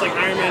where it's just like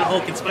Iron Man,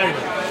 Hulk, and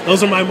Spider-Man.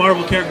 Those are my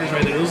Marvel characters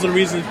right there. Those are the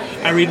reasons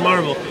I read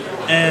Marvel.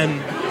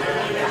 And...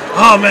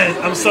 oh man,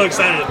 I'm so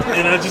excited.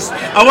 And I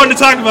wanted to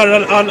talk about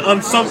it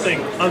on something.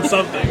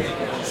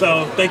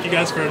 So thank you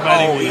guys for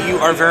inviting me. You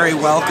are very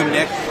welcome,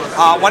 Nick.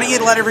 Why don't you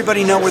let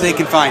everybody know where they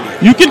can find you?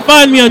 You can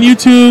find me on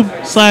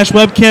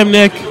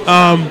YouTube/webcamnick.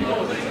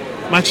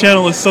 My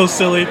channel is so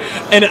silly,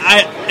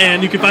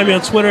 and you can find me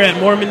on Twitter at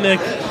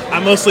MormonNick. I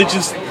mostly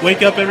just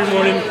wake up every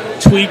morning,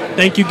 tweet,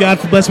 "Thank you God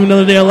for blessing me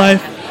another day of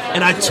life,"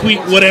 and I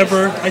tweet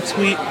whatever I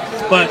tweet.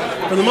 But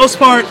for the most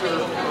part,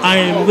 I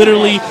am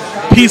literally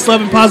peace, love,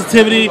 and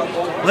positivity.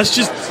 Let's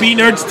just be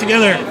nerds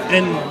together,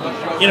 and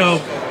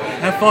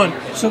have fun.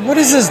 So what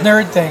is this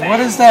nerd thing? What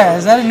is that?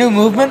 Is that a new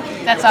movement?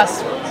 That's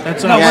us.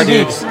 That's No, we're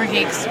geeks. We're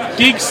geeks.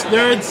 Geeks,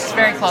 nerds, It's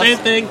very close. same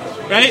thing,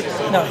 right?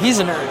 No, he's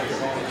a nerd.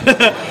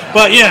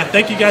 But yeah,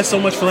 thank you guys so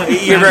much for letting me.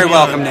 You're very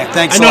welcome, Nick.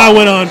 Thanks I a know lot. I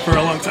went on for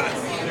a long time.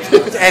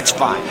 That's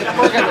fine.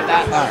 We're good with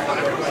that.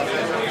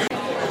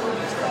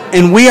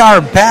 And we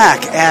are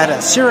back at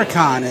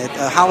Siricon at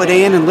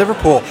Holiday Inn in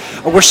Liverpool.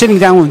 We're sitting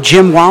down with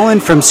Jim Wallen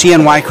from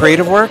CNY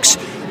Creative Works.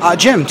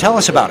 Jim, tell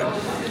us about it.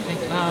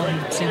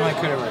 CNY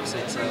Creative Works.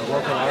 It's a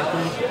local art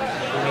group. We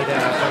meet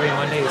every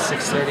Monday at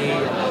 6:30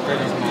 at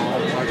Brigham Mall,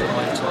 Market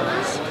Line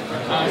Toys.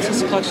 It's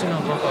just a collection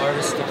of local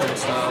artists, different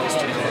styles,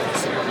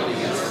 techniques,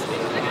 abilities.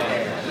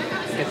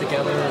 They get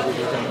together, we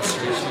do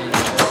demonstrations.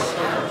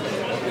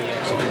 We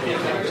actually do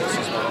projects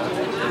as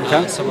well.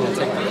 Okay. So we'll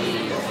take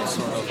the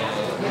sort of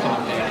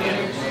pop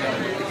idea,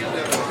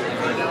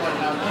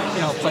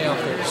 play off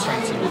their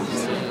strengths and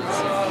weaknesses. We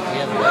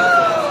have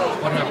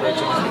one of our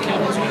original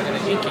cameras we're going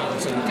to inking,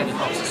 so it kind of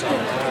helps us out.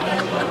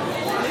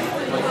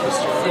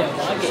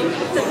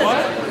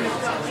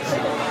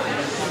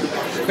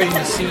 Creating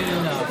the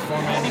scene,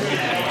 formatting,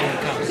 doing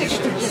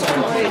compositions.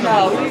 No,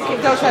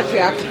 don't touch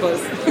the octopus.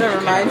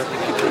 Never mind.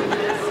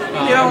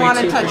 You don't want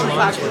to touch the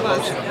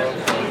octopus.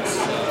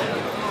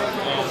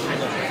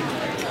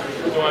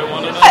 Do I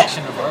want to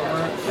collection of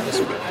artwork for this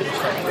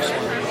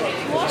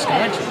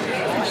convention?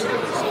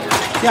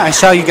 Yeah, I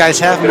saw you guys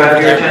have him over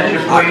Your there.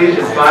 attention, please,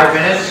 in 5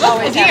 minutes. Oh,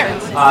 it's here.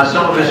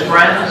 Some of his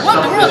friends, some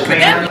of his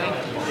fans.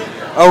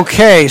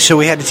 Okay, so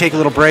we had to take a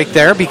little break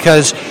there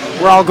because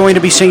we're all going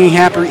to be singing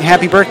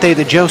Happy Birthday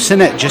to Joe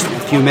Sinnott in just a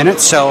few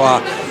minutes. So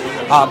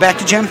back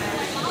to Jim.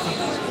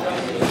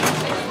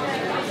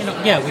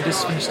 Yeah, we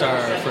just finished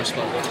our first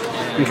book.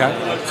 Okay.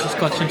 It's just a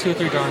collection, 2 or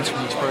 3 drawings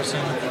from each person.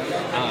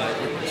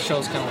 It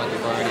shows kind of like a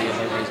variety of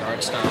everybody's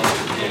art style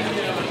and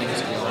different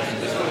things that we all can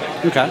do.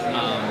 Okay.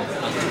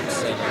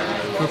 The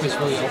group is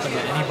really open to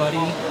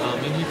anybody.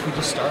 Even if we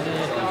just started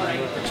or been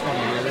doing it for 20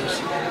 years,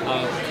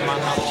 come on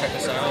out and check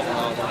us out. We'll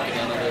all work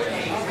together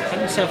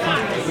and just have fun.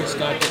 Everybody's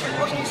got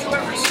different interests and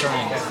different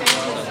strengths.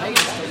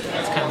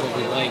 That's kind of what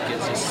we like,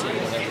 is just seeing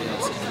what everybody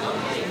else can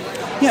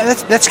do. Yeah,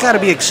 that's got to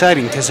be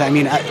exciting because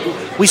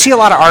we see a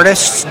lot of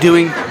artists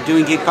doing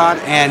GeekPod,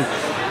 and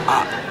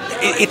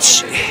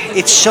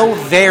it's so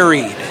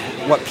varied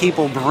what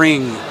people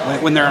bring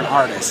when they're an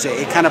artist.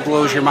 It kind of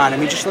blows your mind. I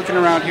mean, just looking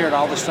around here at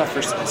all the stuff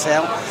for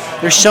sale,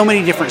 there's so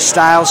many different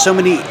styles, so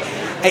many.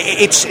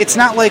 It's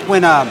not like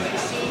when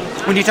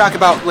you talk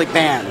about like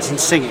bands and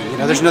singing.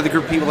 There's another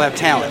group of people that have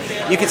talent.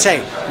 You could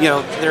say,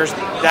 there's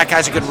that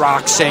guy's a good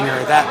rock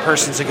singer, that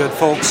person's a good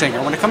folk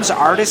singer. When it comes to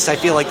artists, I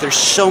feel like there's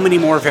so many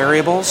more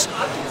variables,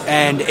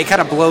 And it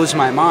kind of blows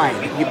my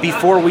mind.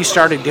 Before we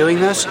started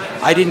doing this,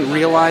 I didn't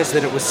realize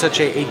that it was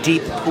such a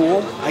deep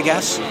pool, I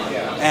guess.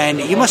 And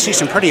you must see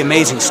some pretty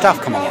amazing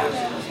stuff come along.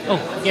 Oh,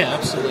 yeah,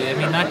 absolutely. I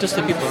mean, not just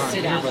the people around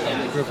here, but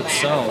like the group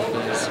itself.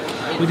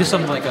 We do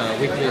something like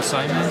weekly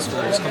assignments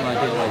where it's kind of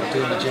like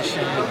do a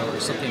magician or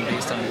something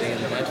based on the Day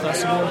of the Dead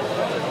Festival.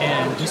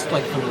 And just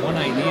like from one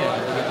idea,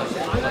 we get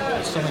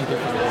like so many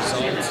different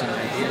results and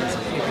ideas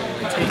that people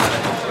really take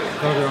that,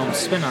 throw their own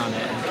spin on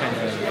it and kind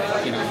of,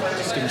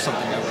 just give them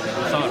something that we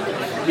never thought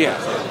of. Yeah.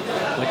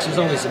 Which is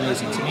always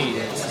amazing to me.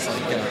 It's just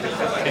like,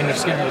 Ender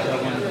Skinner,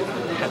 that one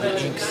had the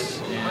inks,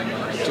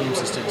 and James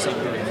just did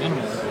something very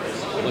minimal,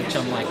 which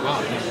I'm like, wow,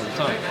 I never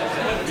thought.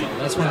 So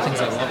that's one of the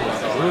things I love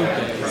about the group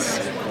is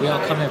we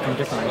all come in from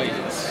different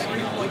ways.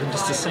 Even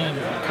just the same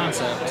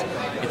concept,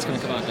 it's going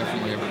to come out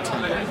differently every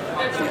time.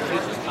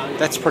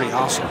 That's pretty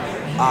awesome.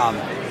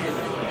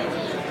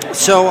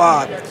 So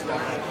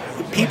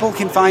people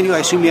can find you. I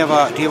assume you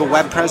have do you have a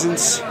web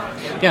presence?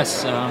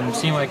 Yes,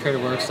 Seeing Like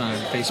Creative Works on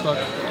Facebook.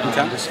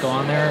 Just go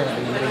on there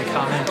and leave a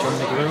comment, join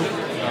the group.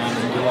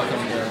 You're welcome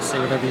to say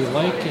whatever you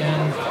like,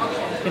 and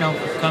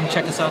come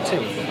check us out too.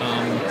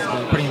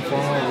 We're pretty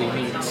informal. We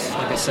meet,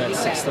 like I said,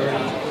 6:30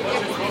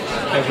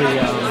 every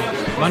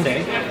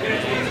Monday.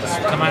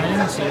 Just come on in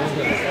and see what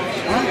we're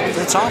doing.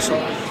 That's awesome.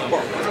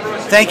 Well,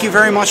 thank you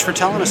very much for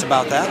telling us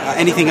about that.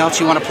 Anything else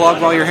you want to plug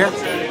while you're here?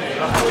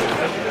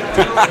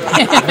 No,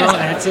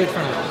 that's it for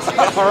now.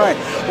 All right.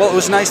 Well, it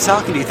was nice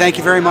talking to you. Thank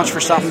you very much for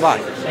stopping by.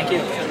 Thank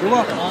you. You're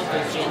welcome.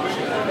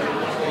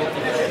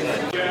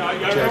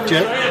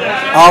 Check.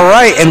 All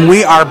right, and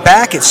we are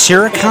back at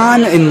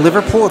Siricon in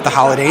Liverpool at the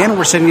Holiday Inn.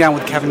 We're sitting down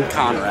with Kevin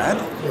Conrad.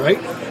 Right.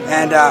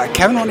 And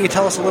Kevin, why don't you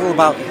tell us a little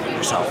about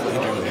yourself? What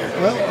you're doing here?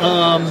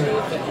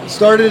 Well,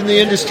 started in the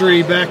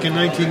industry back in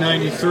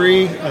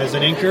 1993 as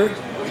an inker.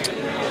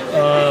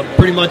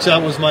 Pretty much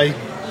that was my,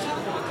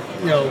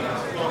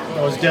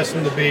 I was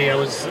destined to be.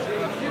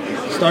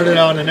 Started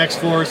out in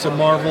X-Force and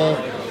Marvel.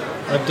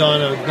 I've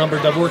done a number.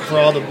 I've worked for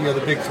all the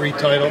big three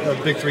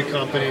big three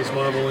companies: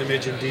 Marvel,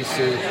 Image, and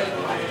DC.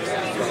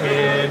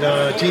 And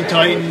Teen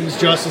Titans,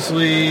 Justice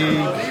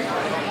League,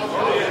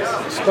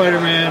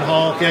 Spider-Man,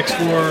 Hulk,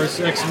 X-Force,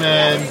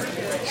 X-Men,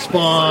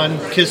 Spawn,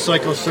 Kiss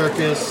Psycho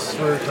Circus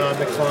for Todd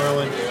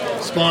McFarlane,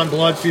 Spawn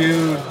Blood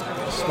Feud,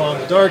 Spawn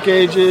The Dark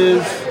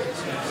Ages,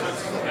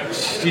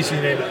 DC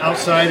name it,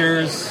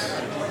 Outsiders,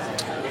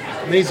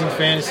 Amazing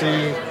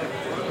Fantasy.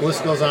 The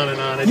list goes on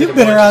and on. You've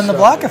been around the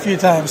block a few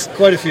times.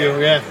 Quite a few,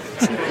 yeah.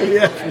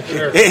 Yeah, for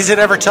sure. Is it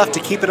ever tough to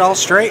keep it all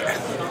straight?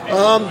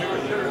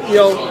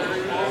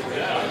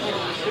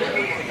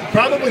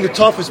 Probably the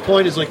toughest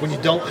point is like when you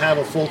don't have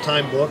a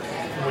full-time book,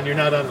 when you're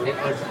not on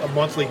a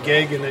monthly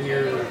gig, and then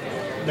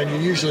you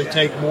usually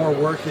take more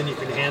work than you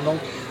can handle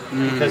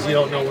because you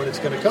don't know when it's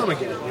going to come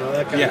again,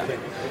 that kind of thing.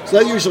 So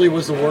that usually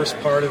was the worst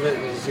part of it.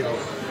 Is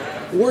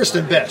worst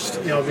and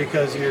best,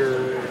 because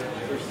you're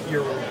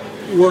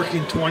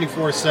working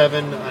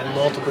 24/7 on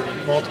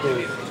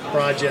multiple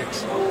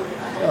projects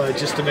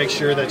just to make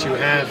sure that you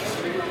have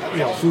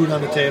food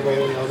on the table,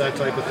 that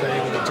type of thing,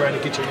 and trying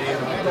to get your name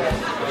out there.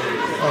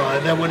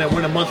 And then when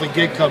a monthly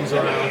gig comes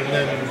around, and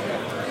then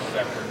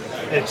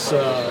it's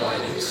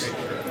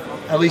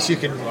at least you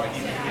can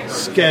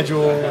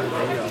schedule and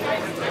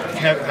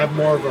have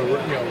more of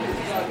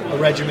a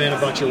regimen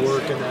about your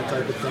work and that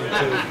type of thing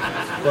too.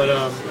 But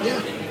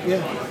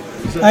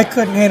yeah. I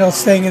couldn't handle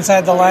staying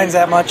inside the lines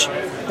that much.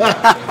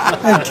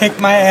 I'd kick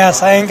my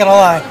ass. I ain't gonna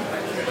lie.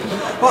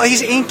 Well,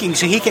 he's inking,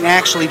 so he can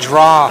actually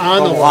draw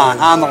on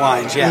the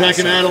lines. Yes. And I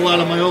can add a lot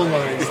of my own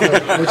lines,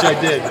 which I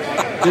did.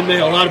 Didn't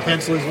make a lot of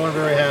pencilers weren't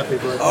very happy,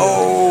 but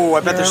I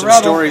bet there's some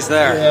stories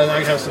there. Yeah,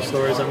 I have some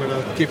stories. I'm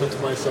gonna keep them to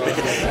myself.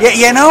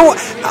 Yeah,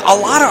 a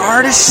lot of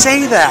artists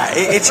say that.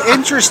 It's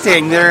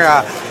interesting.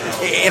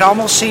 It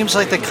almost seems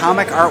like the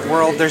comic art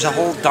world. There's a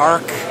whole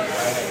dark,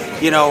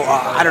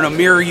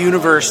 mirror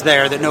universe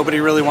there that nobody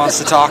really wants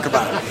to talk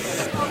about.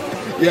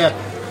 Yeah,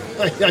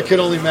 I could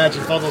only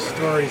imagine all those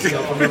stories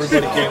from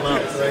everybody came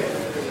out, right?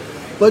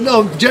 But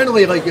no,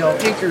 generally,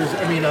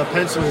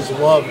 pencilers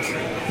loved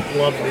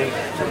me.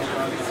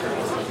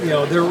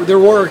 There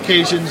were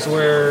occasions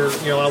where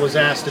I was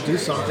asked to do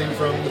something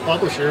from the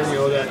publisher,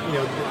 that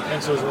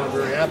pencilers weren't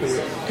very happy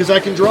with because I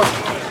can draw.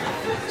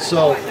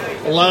 So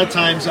a lot of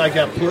times I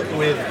got put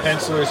with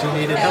pencilers who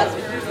needed help,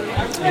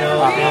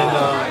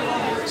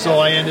 and so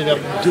I ended up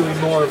doing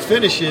more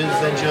finishes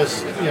than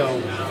just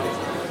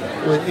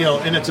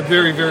and it's a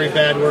very, very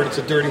bad word. It's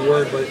a dirty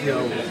word, but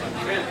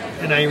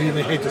and I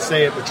even hate to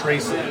say it, but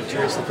trace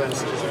the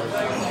pencils.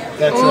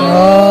 That's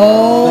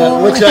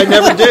which I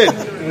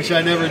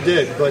never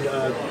did. But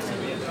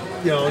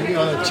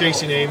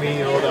Chasing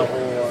Amy, that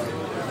whole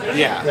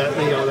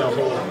that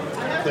whole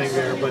thing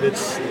there. But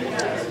it's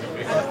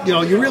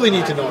you really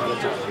need to know how to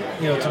draw.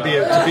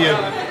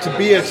 To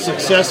be a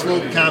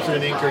successful,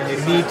 confident inker, you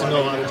need to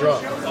know how to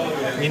draw.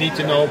 You need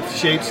to know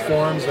shapes,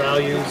 forms,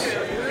 values.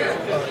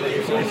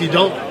 If you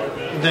don't,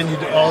 then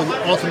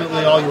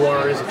ultimately all you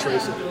are is a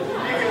tracer.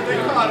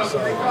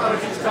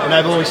 And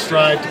I've always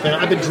strived.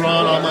 I've been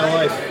drawing all my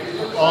life.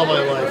 all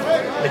my life.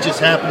 I just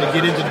happened to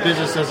get into the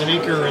business as an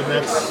inker, and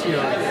that's, you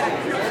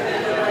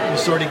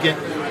sort of get,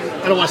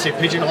 I don't want to say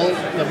pigeonholed,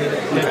 I mean,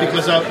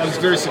 because I was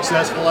very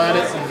successful at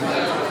it,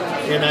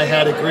 and I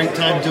had a great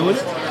time doing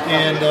it,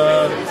 and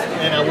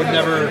I would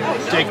never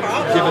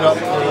give it up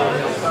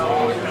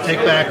or take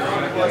back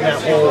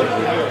that whole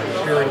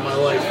period of my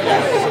life.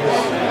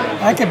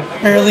 I could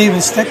barely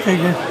even stick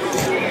figure.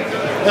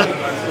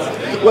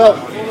 Well,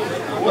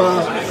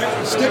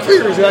 stick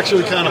figure is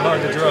actually kind of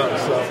hard to draw,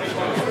 so.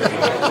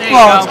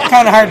 Well, it's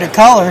kind of hard to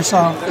color, so.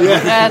 Yeah.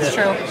 That's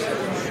true.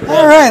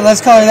 All right,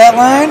 let's color that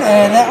line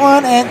and that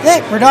one, and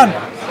hey, we're done.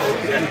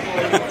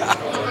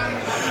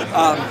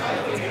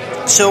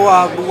 So,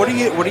 what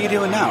are you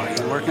doing now? Are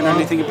you working on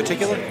anything in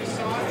particular?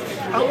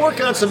 I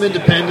work on some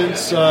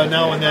independents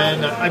now and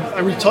then. I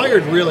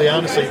retired, really,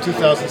 honestly, in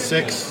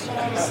 2006.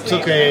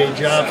 Took a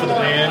job for the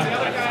band,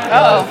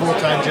 a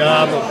full-time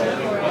job,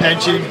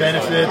 pension,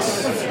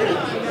 benefits,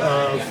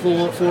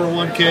 full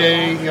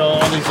 401k,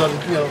 all these other,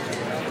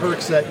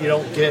 perks that you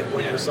don't get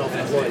when you're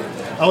self-employed.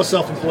 I was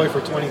self-employed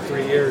for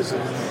 23 years,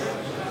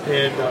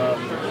 and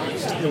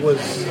it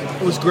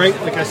was great.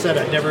 Like I said,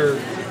 I never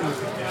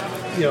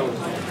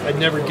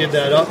give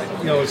that up,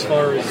 as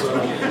far as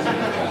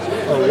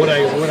what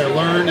I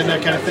learned and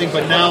that kind of thing.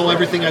 But now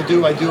everything I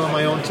do on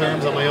my own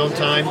terms, on my own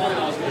time.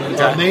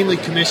 Mainly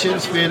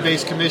commissions,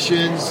 fan-based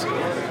commissions.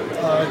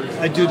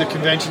 I do the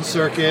convention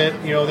circuit,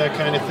 that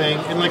kind of thing.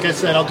 And like I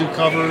said, I'll do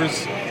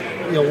covers,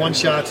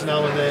 one-shots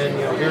now and then,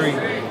 very,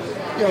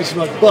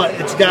 but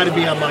it's got to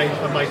be on my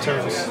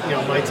terms,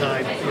 my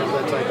time,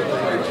 that type of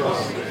thing.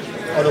 Because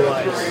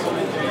otherwise,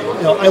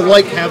 I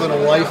like having a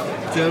life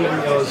too,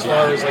 as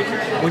far as like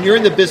when you're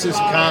in the business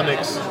of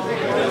comics,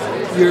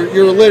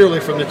 you're literally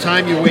from the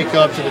time you wake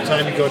up to the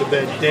time you go to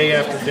bed, day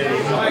after day.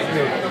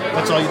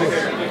 That's all you do.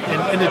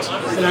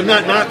 And I'm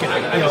not knocking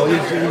it.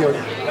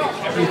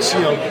 It's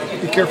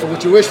be careful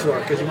what you wish for,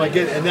 because you might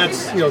get it. And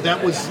that's the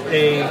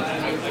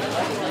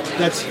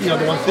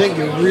one thing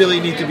you really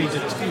need to be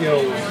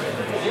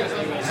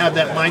have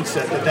that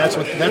mindset that's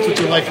what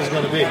your life is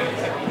going to be,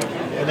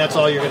 and that's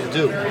all you're going to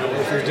do.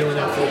 If you're doing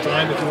that full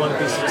time, if you want to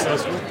be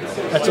successful,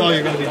 that's all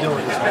you're going to be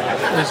doing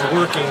is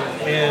working,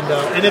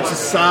 and it's a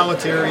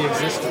solitary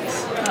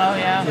existence. Oh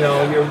yeah.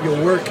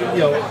 You work.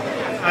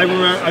 I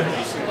remember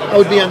I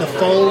would be on the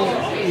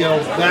phone.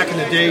 Back in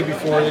the day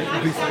before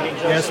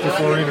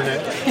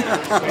internet,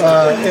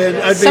 and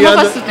I'd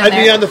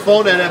be on the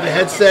phone. I'd have a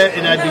headset,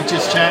 and I'd be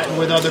just chatting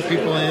with other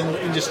people in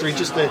the industry.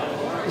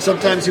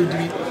 Sometimes you would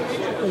be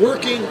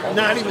working,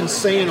 not even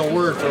saying a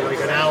word for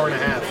like an hour and a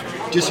half,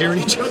 just hearing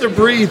each other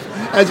breathe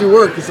as you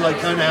work. It's like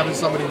kind of having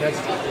somebody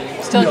next to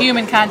you. Still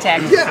human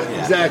contact. Yeah,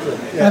 exactly.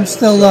 Yeah. I'm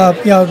still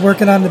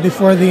working on the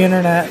before the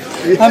internet.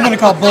 I'm going to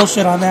call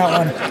bullshit on that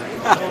one.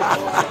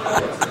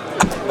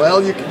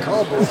 Well, you can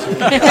call bullshit.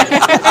 They're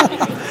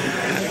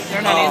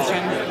not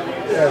answering.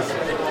 Yes.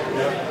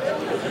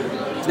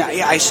 Now,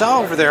 I saw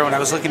over there when I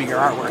was looking at your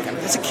artwork. I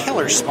mean, it's a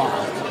killer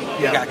Spawn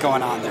you got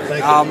going on there.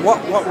 Thank you.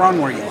 What run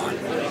were you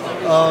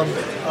on?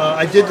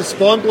 I did the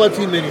Spawn Blood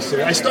Feud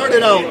miniseries. I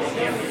started out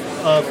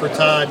for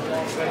Todd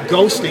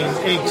ghosting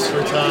inks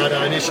for Todd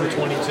on issue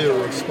 22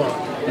 of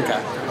Spawn.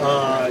 Okay.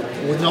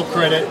 With no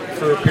credit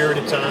for a period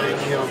of time.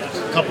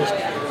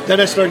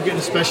 Then I started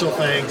getting special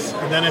thanks,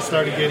 and then I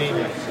started getting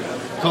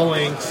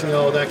co-inks,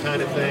 that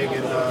kind of thing,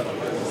 and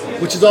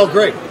which is all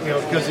great,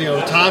 because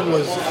Todd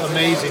was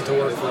amazing to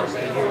work for,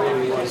 man. He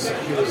really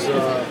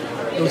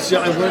was.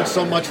 I learned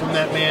so much from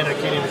that man. I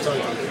can't even tell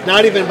you.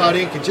 Not even about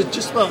ink,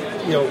 just about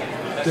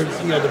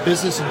the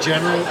business in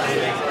general,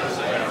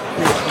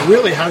 and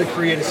really how to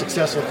create a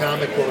successful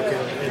comic book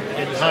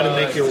and how to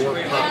make your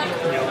work pop.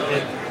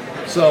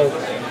 And so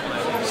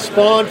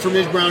Spawn from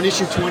Ms. Brown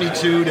issue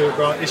 22 to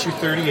about issue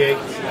 38.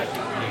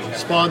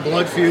 Spawn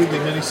Blood Feud, the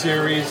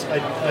miniseries.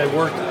 I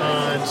worked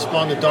on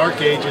Spawn the Dark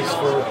Ages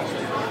for,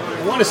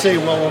 I want to say,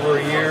 well over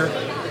a year.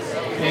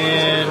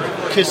 And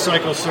Kiss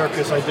Psycho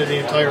Circus, I did the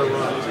entire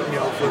run,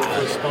 for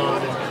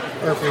Spawn,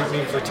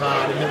 for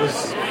Todd. And it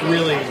was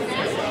really,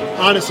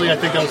 honestly, I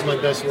think that was my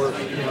best work,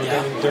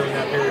 during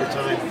that period of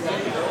time.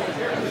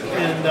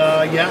 And,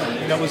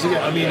 that was it.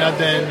 I mean, I've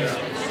been,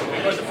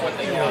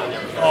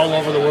 all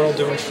over the world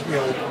doing,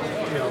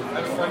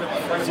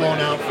 flown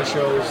out for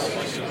shows.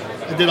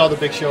 I did all the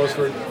big shows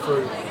for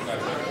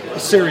a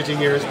series of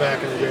years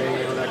back in the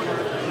day, that kind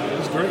of thing. It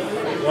was great.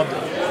 Loved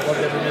it. Loved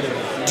every minute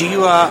of it. Do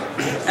you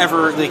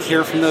ever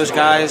hear from those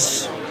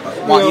guys?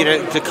 Want you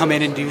to come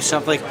in and do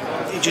something?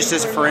 Just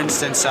as for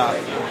instance,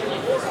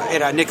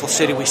 at Nickel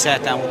City, we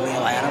sat down with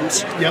Neil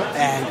Adams. Yep.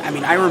 And I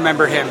mean, I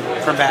remember him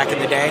from back in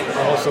the day,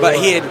 but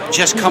he had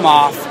just come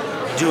off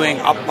doing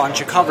a bunch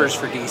of covers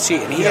for DC,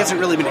 and he hasn't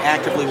really been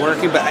actively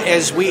working. But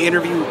as we're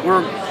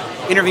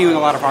interviewing a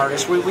lot of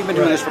artists. We've been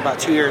doing this for about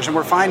 2 years, and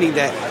we're finding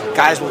that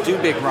guys will do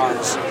big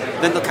runs,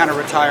 then they'll kind of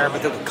retire,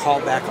 but they'll call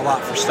back a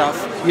lot for stuff.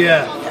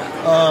 Yeah.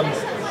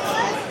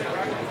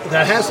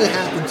 That hasn't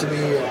happened to me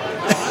yet.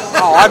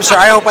 Oh, I'm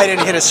sorry. I hope I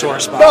didn't hit a sore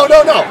spot.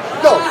 No.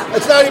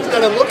 It's not even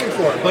that I'm looking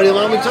for it. But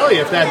let me tell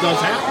you, if that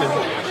does happen,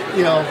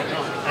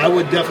 I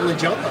would definitely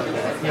jump on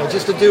that.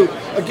 Just to do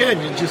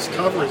just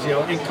covers,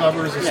 ink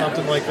covers or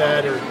something like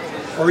that,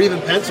 or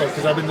even pencil,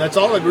 because that's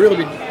all I've really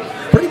been.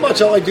 Pretty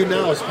much all I do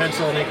now is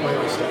pencil and ink my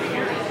own stuff.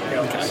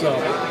 So,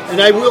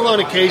 and I will on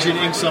occasion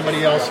ink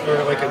somebody else for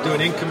I do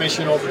an ink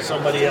commission over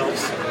somebody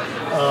else,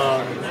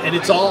 and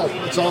it's all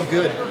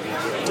good.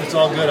 It's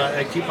all good.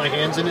 I keep my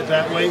hands in it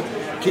that way.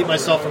 Keep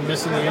myself from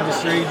missing the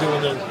industry,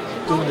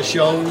 doing the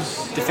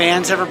shows. Do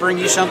fans ever bring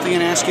you something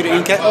and ask you to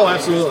ink it? Oh,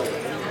 absolutely.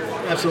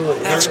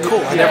 That's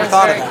cool. I never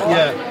thought of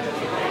that. Yeah.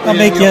 I'll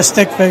make you a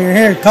stick figure.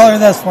 Here, color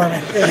this for me.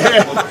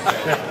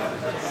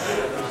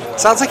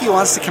 Sounds like he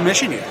wants to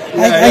commission you.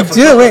 I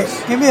do. Wait,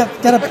 can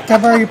I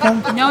borrow your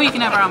pen? No, you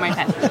can have borrow my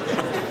pen.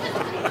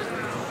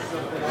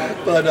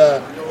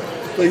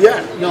 But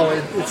yeah, no,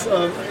 it's.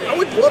 I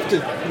would love to,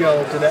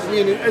 do that.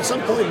 At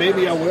some point,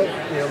 maybe I will.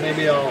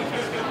 Maybe I'll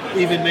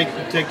even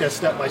take that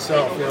step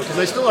myself. Because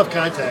I still have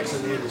contacts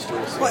in the industry.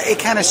 So. Well, it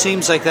kind of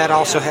seems like that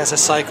also has a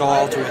cycle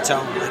all to its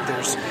own. Like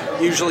there's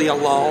usually a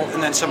lull,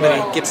 and then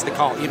somebody gets the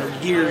call.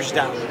 Years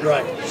down.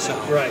 Right. So.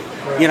 Right.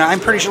 I'm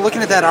pretty sure.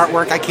 Looking at that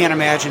artwork, I can't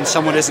imagine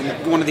someone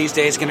isn't one of these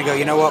days going to go.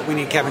 You know what? We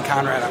need Kevin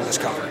Conrad on this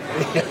cover.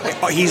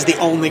 He's the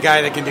only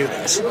guy that can do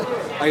this.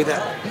 Are you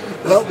that?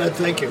 Well,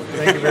 thank you.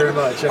 Thank you very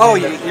much.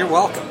 You're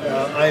welcome.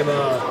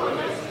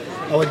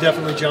 I would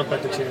definitely jump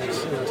at the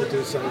chance to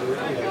do some,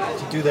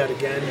 to do that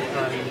again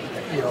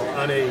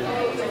on a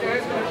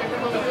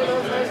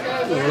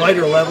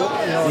lighter level.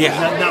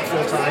 Not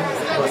full time,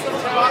 but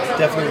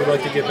definitely would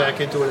like to get back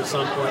into it at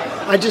some point.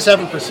 I just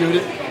haven't pursued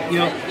it.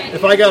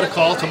 If I got a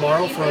call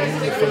tomorrow from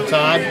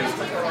Todd,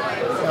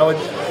 I would,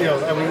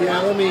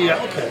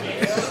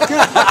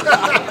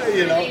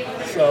 okay.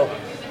 So.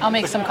 I'll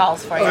make some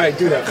calls for you. All right,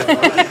 do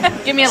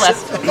that. Give me a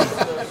list.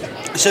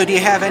 So do you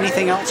have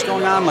anything else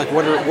going on? Like,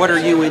 what are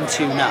you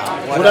into now?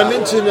 What I'm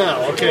into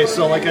now? Okay,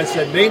 so like I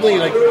said, mainly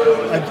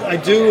I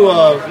do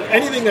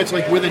anything that's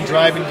within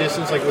driving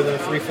distance, within a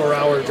 3-4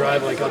 hour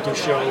drive. I'll do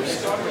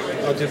shows.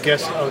 I'll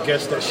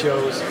guest at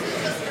shows.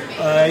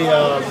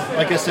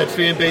 Like I said,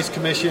 fan-based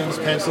commissions,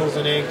 pencils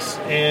and inks,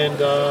 and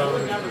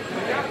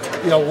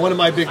one of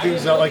my big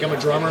things is I'm a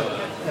drummer.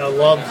 I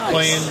love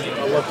playing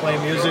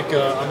music.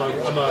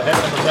 I'm a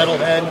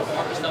metalhead,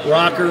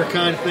 rocker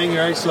kind of thing,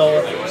 right?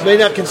 So may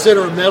not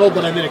consider a metal,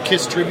 but I'm in a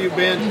Kiss tribute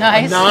band,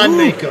 nice. A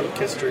non-makeup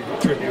Kiss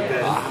tribute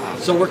band.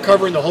 So we're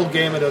covering the whole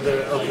gamut of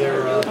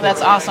their.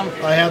 That's awesome.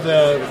 I have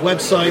a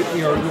website.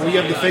 We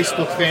have the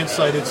Facebook fan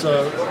site. It's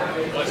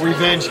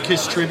Revenge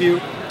Kiss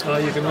Tribute.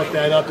 You can look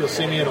that up. You'll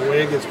see me in a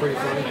wig. It's pretty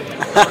funny.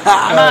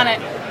 I'm on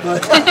it.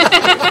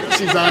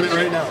 She's on it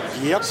right now.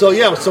 Yep.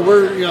 So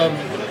we're.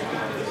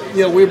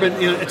 We've been.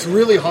 It's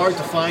really hard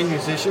to find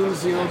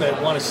musicians,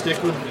 that want to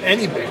stick with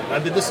any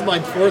band. This is my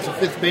 4th or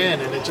 5th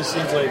band, and it just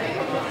seems like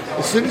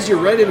as soon as you're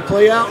ready to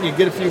play out and you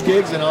get a few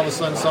gigs, and all of a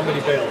sudden somebody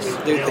bails.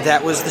 Dude,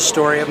 that was the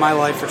story of my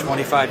life for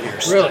 25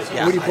 years. Really?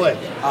 Yeah. What do you play?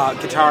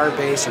 Guitar,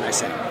 bass, and I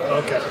sing.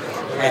 Okay.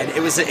 And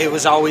it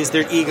was always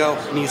their ego,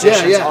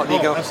 musicians, all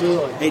ego.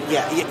 Absolutely.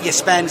 You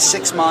spend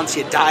 6 months,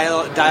 you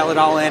dial it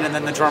all in, and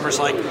then the drummer's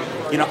like,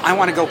 I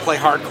want to go play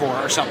hardcore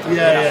or something.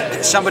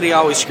 Yeah. Somebody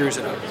always screws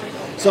it up.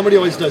 Somebody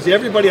always does.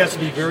 Everybody has to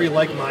be very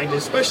like-minded,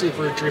 especially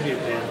for a tribute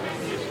band.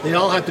 They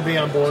all have to be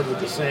on board with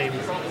the same,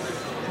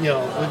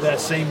 with that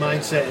same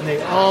mindset. And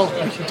they all.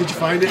 Did you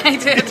find it? I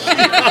did.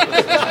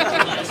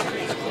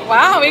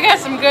 Wow, we got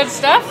some good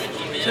stuff.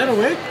 Is that a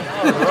wig?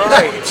 All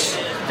right.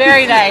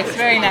 Very nice.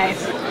 Very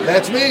nice.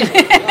 That's me.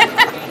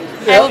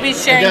 I will be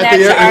sharing that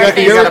to our I got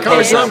the Eric Carr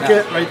Facebook drum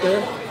kit right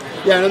there.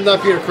 Yeah, I'm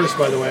not Peter Criss,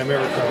 by the way. I'm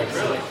Eric Carr.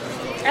 So.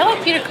 I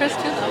like Peter Criss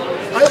too.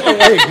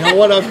 Hey, you know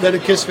what? I've been a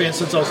Kiss fan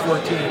since I was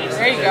 14.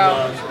 There you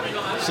go.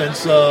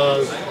 Since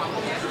the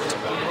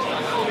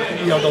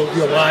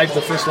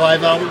first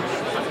live album,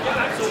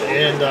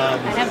 and I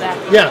have that.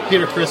 Yeah,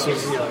 Peter Criss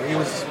was. He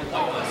was.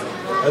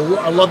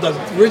 I loved the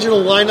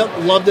original lineup.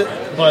 Loved it,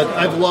 but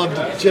I loved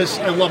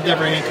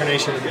every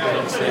incarnation of the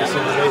band. So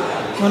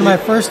One of my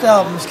first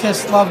albums,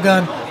 Kiss Love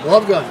Gun.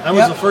 Love Gun. That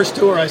was the first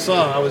tour I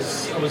saw. I was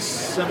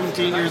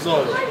 17 years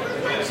old.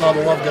 Saw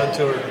the Love Gun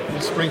tour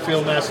in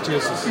Springfield,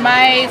 Massachusetts.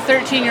 My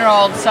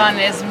 13-year-old son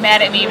is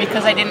mad at me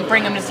because I didn't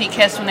bring him to see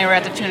Kiss when they were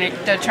at the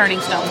Turning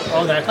Stone.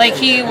 Oh, that.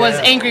 He was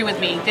angry with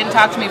me. Didn't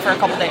talk to me for a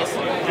couple days.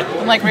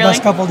 I'm like, really?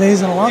 Best couple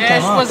days in a long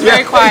time. It was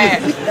very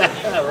quiet.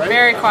 Right?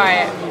 Very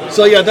quiet.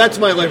 So that's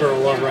my labor of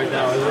love right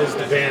now. Is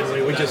the band.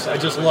 I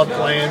just love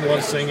playing,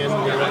 love singing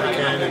when I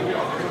can,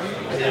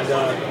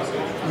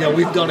 and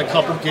we've done a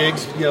couple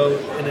gigs,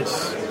 and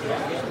it's.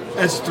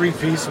 As a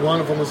 3-piece,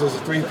 one of them was as a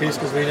 3-piece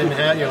because we didn't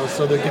have,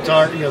 so the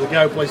guitar, the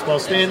guy who plays Paul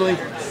Stanley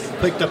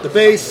picked up the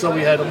bass, so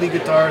we had a lead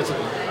guitar,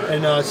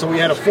 and so we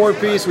had a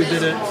 4-piece. We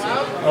did it.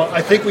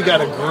 I think we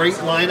got a great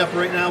lineup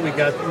right now. We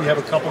have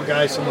a couple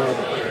guys from a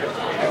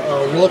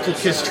local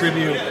Kiss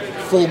tribute,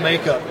 full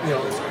makeup,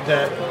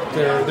 that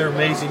they're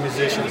amazing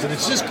musicians, and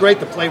it's just great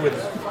to play with,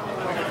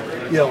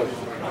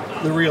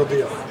 the real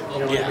deal. You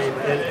know what I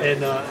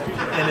mean?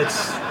 And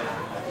it's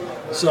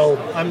so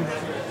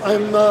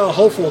I'm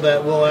hopeful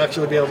that we'll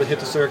actually be able to hit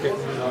the circuit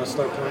and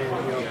start playing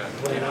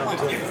out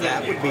too.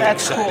 That would be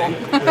That's exciting.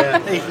 cool.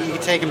 Hey, you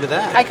could take him to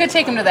that. I could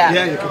take him to that.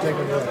 Yeah, you can take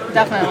him to that.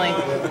 Definitely.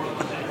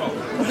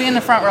 We'll be in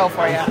the front row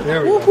for you.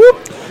 There we go.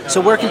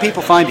 So where can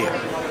people find you?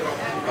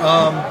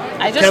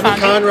 I just Kevin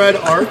found Conrad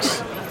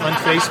Arts on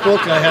Facebook.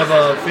 I have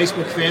a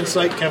Facebook fan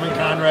site, Kevin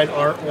Conrad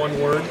Art, one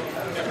word.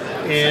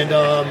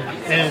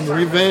 And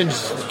Revenge,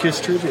 Kiss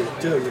Tribute,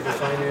 too. You can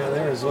find me on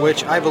there as well.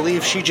 Which I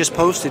believe she just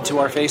posted to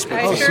our Facebook.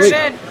 I Oh, sure sweet.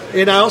 did.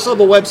 And I also have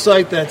a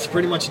website that's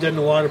pretty much dead in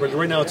the water, but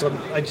right now it's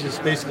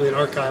just basically an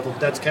archival.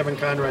 That's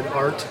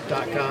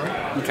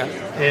KevinConradArt.com. Okay.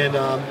 And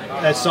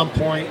at some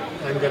point,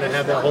 I'm going to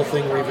have that whole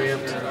thing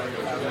revamped.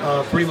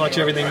 Pretty much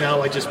everything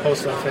now I just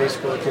post on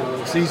Facebook,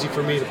 and it's easy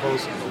for me to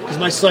post because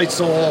my site's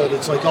so old.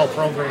 It's like all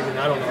programming.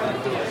 I don't know how to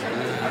do it.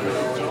 You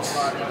know,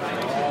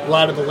 and a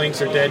lot of the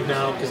links are dead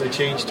now because I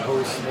changed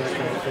hosts and that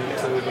kind of thing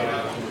too.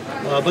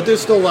 But there's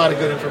still a lot of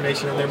good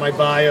information in there. My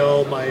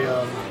bio, my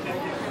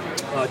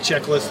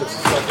checklist of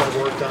stuff I've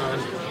worked on.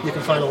 You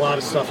can find a lot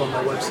of stuff on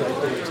my website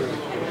there too.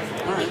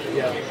 All right.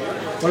 Yeah.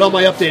 But all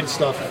my updated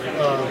stuff,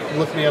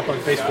 look me up on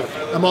Facebook.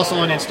 I'm also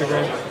on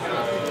Instagram.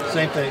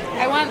 Same thing.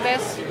 I want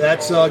this.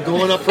 That's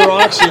going up for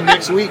auction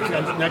next week,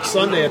 next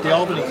Sunday at the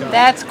Albany Con.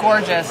 That's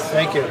gorgeous.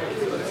 Thank you.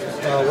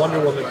 Wonder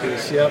Woman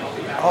piece, yep.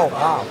 Oh,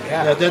 wow.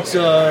 Yeah, that's,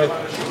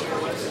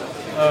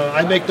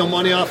 I make no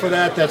money off of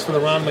that. That's for the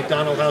Ronald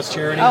McDonald House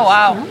charity. Oh,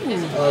 wow.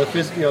 The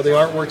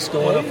artwork's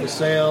going up for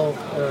sale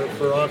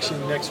for auction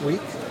next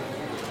week.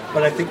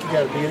 But I think you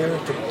got to be there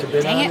to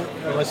bid Dang on it,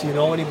 unless you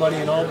know anybody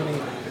in Albany.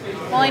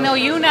 Well, I know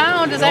you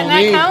now. Does that know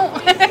not me.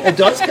 count? It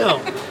does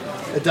count.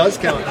 It does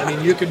count. I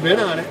mean, you can bid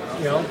on it,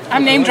 you know.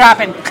 I'm name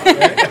dropping.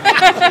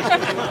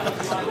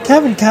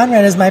 Kevin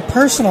Conrad is my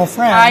personal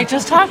friend. I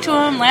just talked to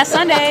him last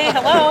Sunday.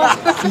 Hello.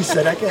 He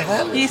said I could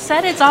have it. He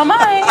said it's all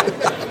mine.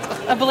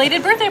 A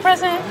belated birthday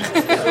present.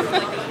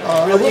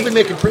 I will be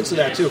making prints of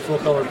that, too,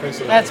 full-color prints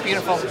of that. That's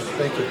beautiful.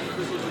 Thank you.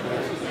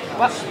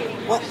 Well,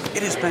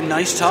 it has been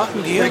nice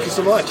talking to you. Thank you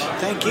so much.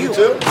 Thank you. You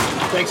too.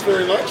 Thanks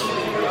very much.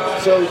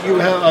 So you're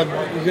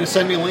going to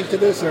send me a link to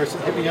this, or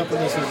hit me up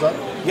when this is up?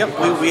 Yep,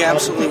 we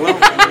absolutely will.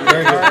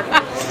 Very good.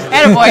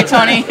 Attaboy,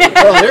 Tony.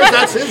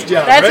 That's his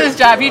job, That's right? his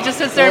job. He just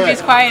sits there and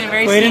he's quiet and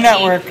very Way to sneaky.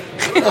 network.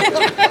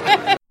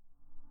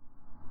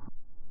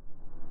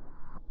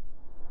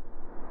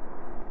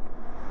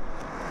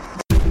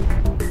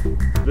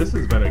 This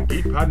has been a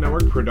GeekPod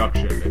Network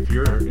production. If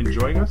you're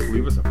enjoying us,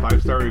 leave us a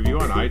 5-star review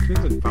on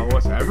iTunes and follow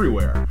us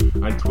everywhere.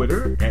 On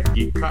Twitter, at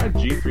GeekPod,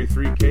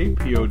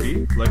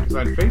 G33KPOD. Like us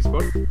on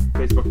Facebook,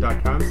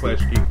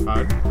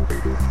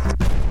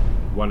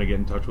 facebook.com/GeekPod. Want to get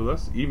in touch with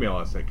us? Email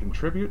us at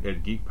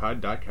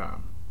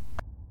contribute@geekpod.com.